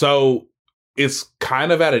 So it's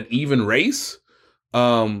kind of at an even race.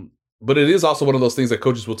 But it is also one of those things that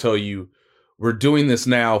coaches will tell you, we're doing this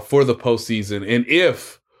now for the postseason. And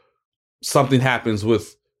if something happens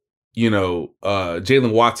with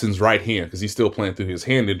Jalen Watson's right hand, because he's still playing through his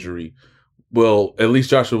hand injury, well, at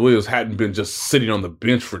least Joshua Williams hadn't been just sitting on the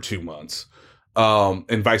bench for 2 months,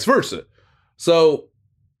 and vice versa. So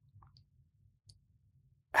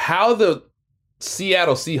how the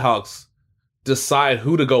Seattle Seahawks decide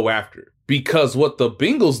who to go after, because what the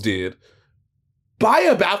Bengals did by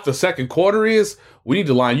about the second quarter is, we need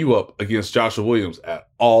to line you up against Joshua Williams at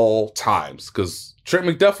all times, because Trent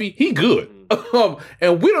McDuffie, he good.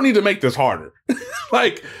 And we don't need to make this harder.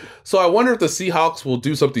 So I wonder if the Seahawks will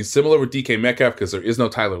do something similar with DK Metcalf, because there is no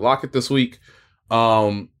Tyler Lockett this week.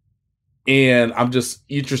 And I'm just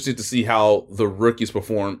interested to see how the rookies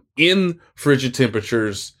perform in frigid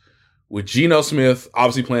temperatures, with Geno Smith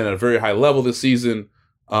obviously playing at a very high level this season,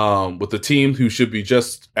 with the team who should be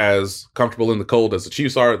just as comfortable in the cold as the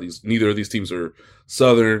Chiefs are. Neither of these teams are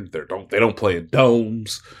Southern. They don't play in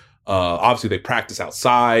domes. Obviously, they practice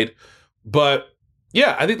outside. But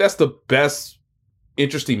yeah, I think that's the best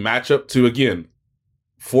interesting matchup to, again,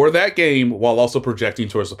 for that game, while also projecting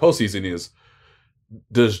towards the postseason, is,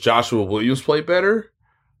 does Joshua Williams play better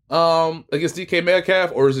against DK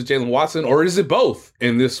Metcalf, or is it Jalen Watson, or is it both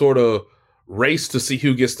in this sort of race to see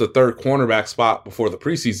who gets the third cornerback spot before the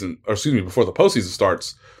postseason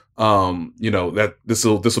starts? That this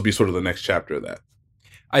will be sort of the next chapter of that.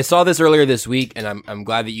 I saw this earlier this week, and I'm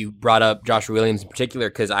glad that you brought up Joshua Williams in particular,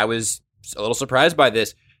 because I was a little surprised by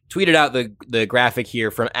this. Tweeted out the graphic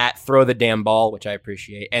here from @ThrowTheDamnBall, which I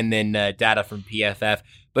appreciate, and then data from PFF.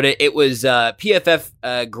 But it was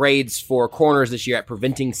PFF grades for corners this year at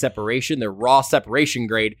preventing separation. Their raw separation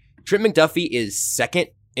grade. Trent McDuffie is second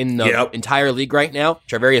in the entire league right now.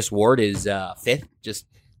 Charvarius Ward is fifth. Just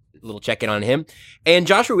a little check in on him. And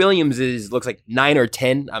Joshua Williams looks like 9 or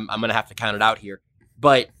 10. I'm going to have to count it out here.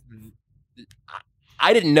 But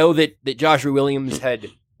I didn't know that Joshua Williams had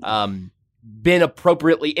been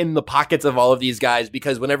appropriately in the pockets of all of these guys,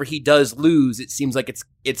 because whenever he does lose, it seems like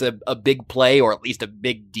it's a big play, or at least a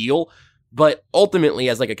big deal. But ultimately,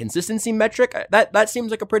 as like a consistency metric, that seems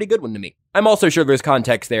like a pretty good one to me. I'm also sure there's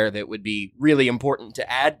context there that would be really important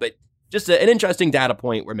to add, but just an interesting data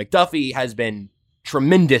point where McDuffie has been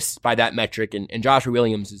tremendous by that metric, and Joshua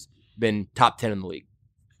Williams has been top 10 in the league.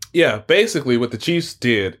 Yeah, basically what the Chiefs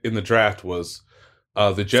did in the draft was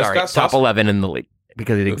the Jets got top 11 in the league,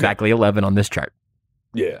 because it's exactly 11 on this chart.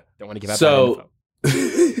 Yeah. Don't want to give out that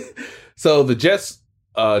info. So the Jets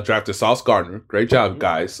drafted Sauce Gardner. Great job,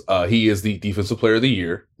 guys. He is the defensive player of the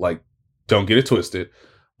year. Like, don't get it twisted.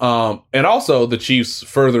 And also the Chiefs,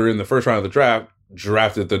 further in the first round of the draft,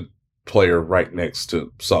 drafted the player right next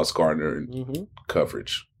to Sauce Gardner in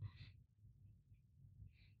coverage.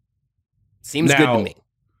 Seems good to me.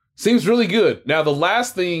 Seems really good. Now, the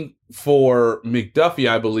last thing for McDuffie,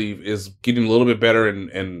 I believe, is getting a little bit better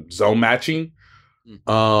in zone matching.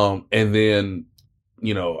 And then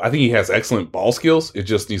I think he has excellent ball skills. It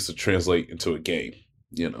just needs to translate into a game,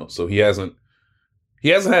 So he hasn't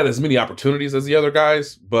had as many opportunities as the other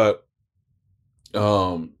guys, but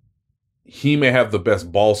he may have the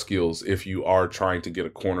best ball skills if you are trying to get a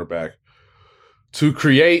cornerback to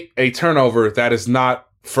create a turnover that is not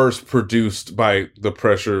first produced by the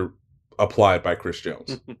pressure applied by Chris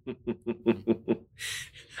Jones.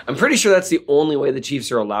 I'm pretty sure that's the only way the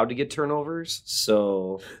Chiefs are allowed to get turnovers.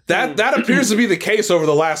 So that appears to be the case over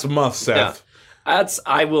the last month, Seth. Yeah,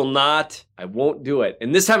 I won't do it.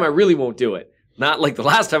 And this time I really won't do it. Not like the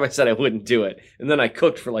last time I said I wouldn't do it. And then I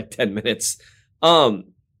cooked for like 10 minutes.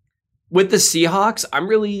 With the Seahawks,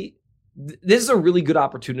 this is a really good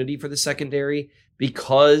opportunity for the secondary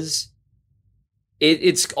because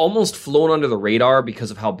it's almost flown under the radar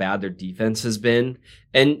because of how bad their defense has been.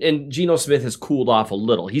 And Geno Smith has cooled off a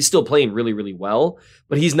little. He's still playing really, really well,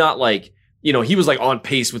 but he's not like, he was like on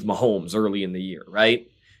pace with Mahomes early in the year, right?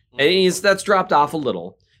 And that's dropped off a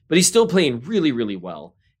little, but he's still playing really, really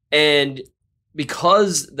well. And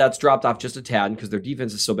because that's dropped off just a tad because their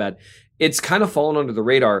defense is so bad, it's kind of fallen under the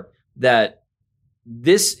radar that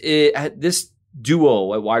this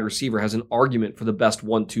duo at wide receiver has an argument for the best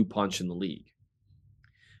 1-2 punch in the league.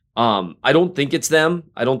 I don't think it's them.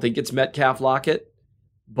 I don't think it's Metcalf Lockett,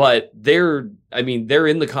 but they're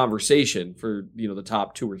in the conversation for, the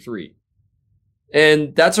top 2 or 3.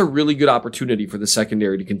 And that's a really good opportunity for the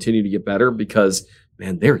secondary to continue to get better because,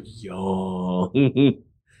 man, they're young.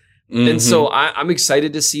 Mm-hmm. And so I'm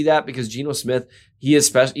excited to see that because Geno Smith, he's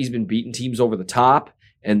been beating teams over the top,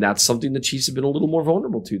 and that's something the Chiefs have been a little more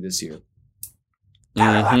vulnerable to this year.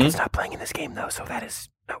 Tyler Lockett's not playing in this game, though, so that is...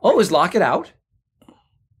 is Lockett out?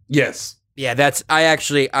 Yes. Yeah, I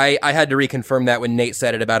had to reconfirm that when Nate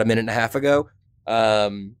said it about a minute and a half ago.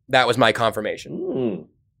 That was my confirmation.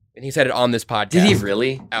 And he said it on this podcast. Did he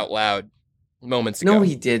really? Out loud moments ago. No,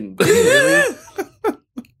 he didn't. Did he really?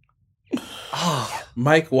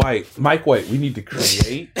 Mike White, we need to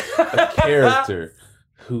create a character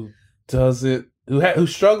who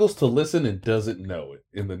struggles to listen and doesn't know it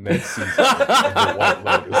in the next season of the White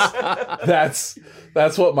Lotus.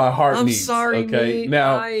 That's what my heart needs. I'm sorry, okay? Nate.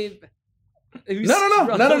 Now,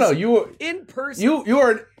 no. You were in person. You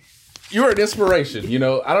are an inspiration.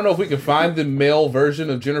 I don't know if we can find the male version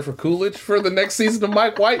of Jennifer Coolidge for the next season of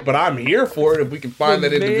Mike White, but I'm here for it if we can find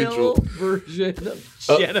that individual version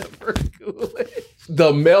of Jennifer Coolidge.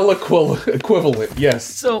 The male equivalent, yes.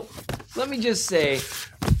 So let me just say,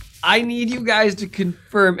 I need you guys to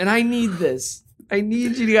confirm, and I need this. I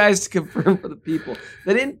need you guys to confirm for the people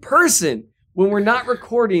that in person, when we're not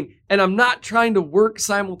recording and I'm not trying to work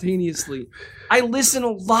simultaneously, I listen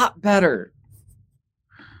a lot better.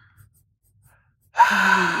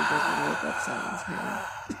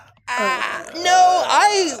 No,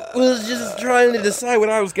 I was just trying to decide what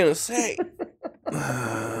I was going to say.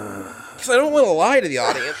 Because I don't want to lie to the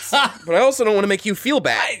audience, but I also don't want to make you feel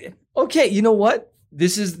bad. Okay, you know what?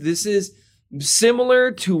 This is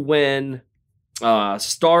similar to when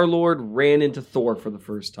Star-Lord ran into Thor for the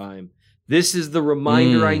first time. This is the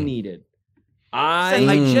reminder I needed.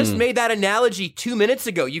 I just made that analogy 2 minutes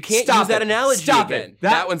ago. You can't use that analogy again.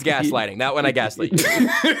 That one's gaslighting. That one I gaslight you.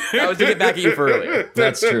 That was to get back at you for earlier.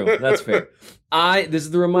 That's true. That's fair. This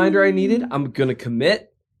is the reminder I needed. I'm going to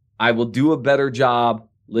commit. I will do a better job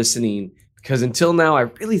listening because until now, I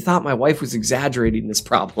really thought my wife was exaggerating this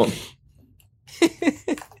problem. But,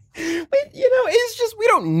 it's just, we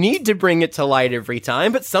don't need to bring it to light every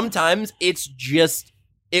time, but sometimes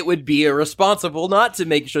it would be irresponsible not to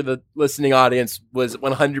make sure the listening audience was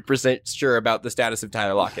 100% sure about the status of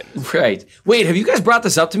Tyler Lockett. Right. Wait, have you guys brought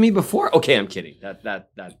this up to me before? Okay, I'm kidding. That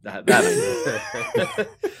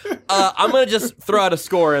I'm gonna just throw out a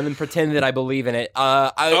score and then pretend that I believe in it.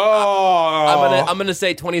 I'm gonna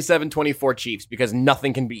say 27-24 Chiefs because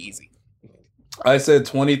nothing can be easy. I said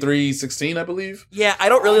 23-16, I believe. Yeah, I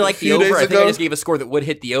don't really like the over. I think I just gave a score that would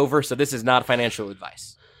hit the over, so this is not financial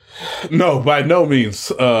advice. No, by no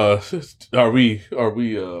means are we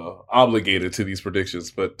obligated to these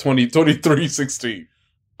predictions, but 23-16.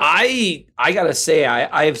 I gotta say,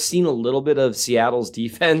 I have seen a little bit of Seattle's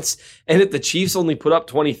defense, and if the Chiefs only put up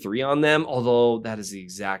 23 on them, although that is the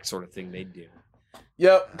exact sort of thing they do.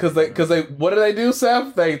 Yep, because they what do they do,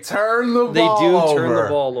 Seth? They turn the ball over. They do turn the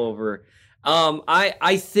ball over.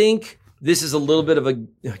 I think this is a little bit of a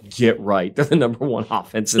get right. They're the number one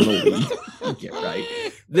offense in the league. Get right.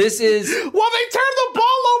 This is well, they turned the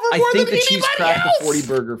ball over more than anybody else. I think the Chiefs cracked the 40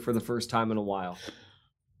 burger for the first time in a while.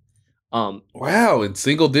 Wow, in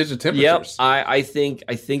single digit temperatures. Yep, I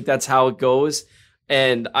think that's how it goes,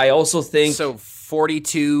 and I also think so.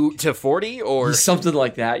 42-40 or something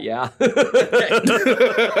like that. Yeah.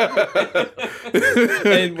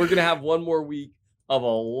 And we're gonna have one more week of a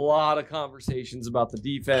lot of conversations about the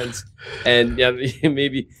defense, and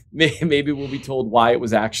maybe we'll be told why it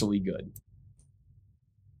was actually good.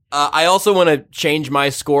 I also want to change my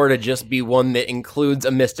score to just be one that includes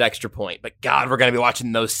a missed extra point. But God, we're going to be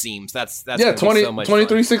watching those seams. That's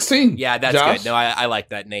 23-16. Yeah, that's Josh. good. No, I like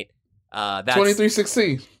that, Nate. That's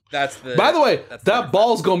 23-16. That's the. By the way, that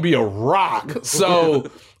ball's going to be a rock.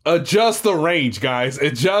 So adjust the range, guys.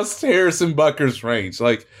 Adjust Harrison Butker's range.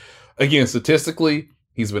 Like, again, statistically,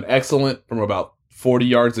 he's been excellent from about 40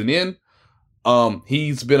 yards and in.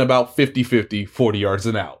 He's been about 50-50, 40 yards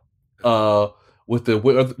and out. With the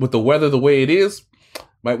weather the way it is,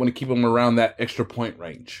 might want to keep him around that extra point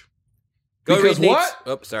range. Because what?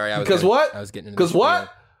 Oh, sorry. I was getting into Because what?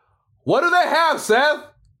 What do they have, Seth?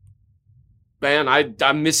 Man,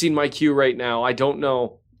 I'm missing my cue right now. I don't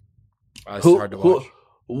know. It's hard to watch.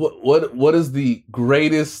 What is the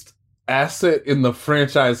greatest asset in the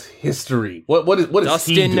franchise history? What does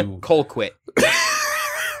he do? Dustin Colquitt.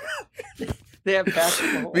 They have Patrick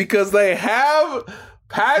Mahomes. Because they have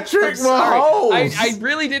Patrick Mahomes. I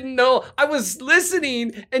really didn't know. I was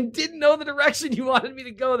listening and didn't know the direction you wanted me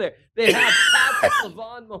to go there. They have Patrick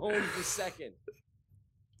LeVon Mahomes II.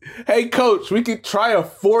 Hey, coach, we could try a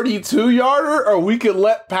 42-yarder, or we could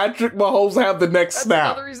let Patrick Mahomes have the next That's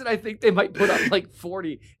snap. another reason I think they might put up like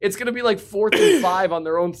 40. It's going to be like 4th and 5 on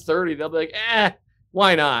their own 30. They'll be like,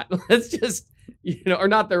 why not? Let's just, or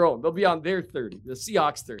not their own. They'll be on their 30, the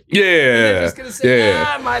Seahawks 30. Yeah. They're just going to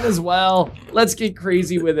say, might as well. Let's get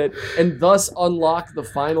crazy with it. And thus unlock the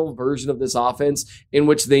final version of this offense in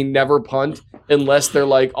which they never punt unless they're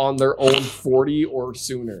like on their own 40 or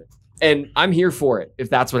sooner. And I'm here for it if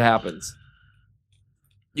that's what happens.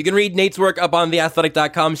 You can read Nate's work up on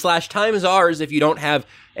theathletic.com/time is ours. If you don't have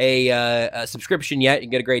a subscription yet, you can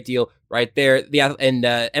get a great deal right there. And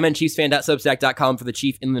mnchiefsfan.substack.com for the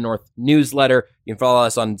Chief in the North newsletter. You can follow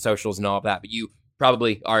us on socials and all of that, but you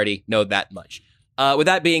probably already know that much. With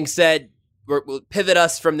that being said, we'll pivot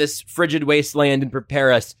us from this frigid wasteland and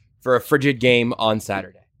prepare us for a frigid game on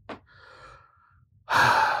Saturday.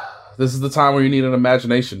 This is the time where you need an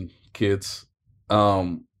imagination, kids.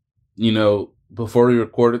 Before we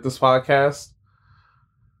recorded this podcast,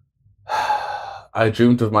 I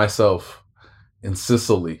dreamed of myself in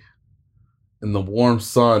Sicily, in the warm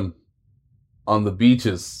sun, on the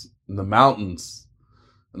beaches, in the mountains,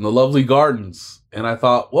 in the lovely gardens. And I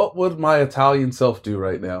thought, what would my Italian self do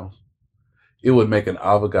right now? It would make an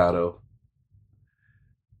avocado.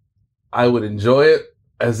 I would enjoy it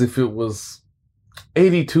as if it was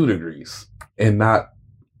 82 degrees and not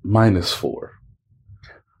 -4.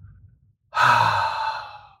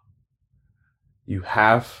 You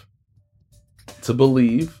have to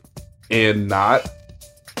believe and not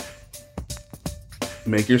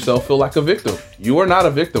make yourself feel like a victim. You are not a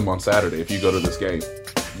victim on Saturday if you go to this game.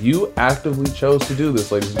 You actively chose to do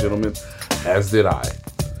this, ladies and gentlemen, as did I.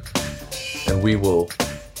 And we will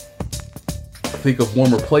think of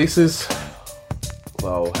warmer places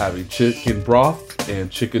while having chicken broth and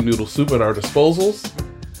chicken noodle soup at our disposals.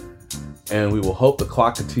 And we will hope the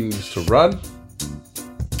clock continues to run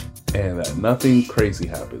and that nothing crazy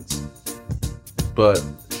happens. But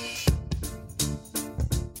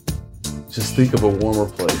just think of a warmer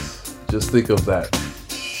place. Just think of that.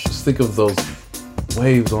 Just think of those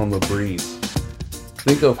waves on the breeze.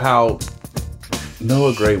 Think of how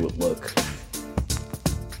Noah Gray would look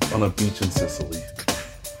on a beach in Sicily.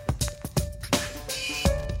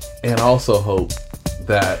 And also hope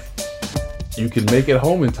that you can make it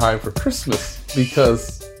home in time for Christmas,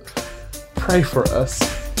 because pray for us.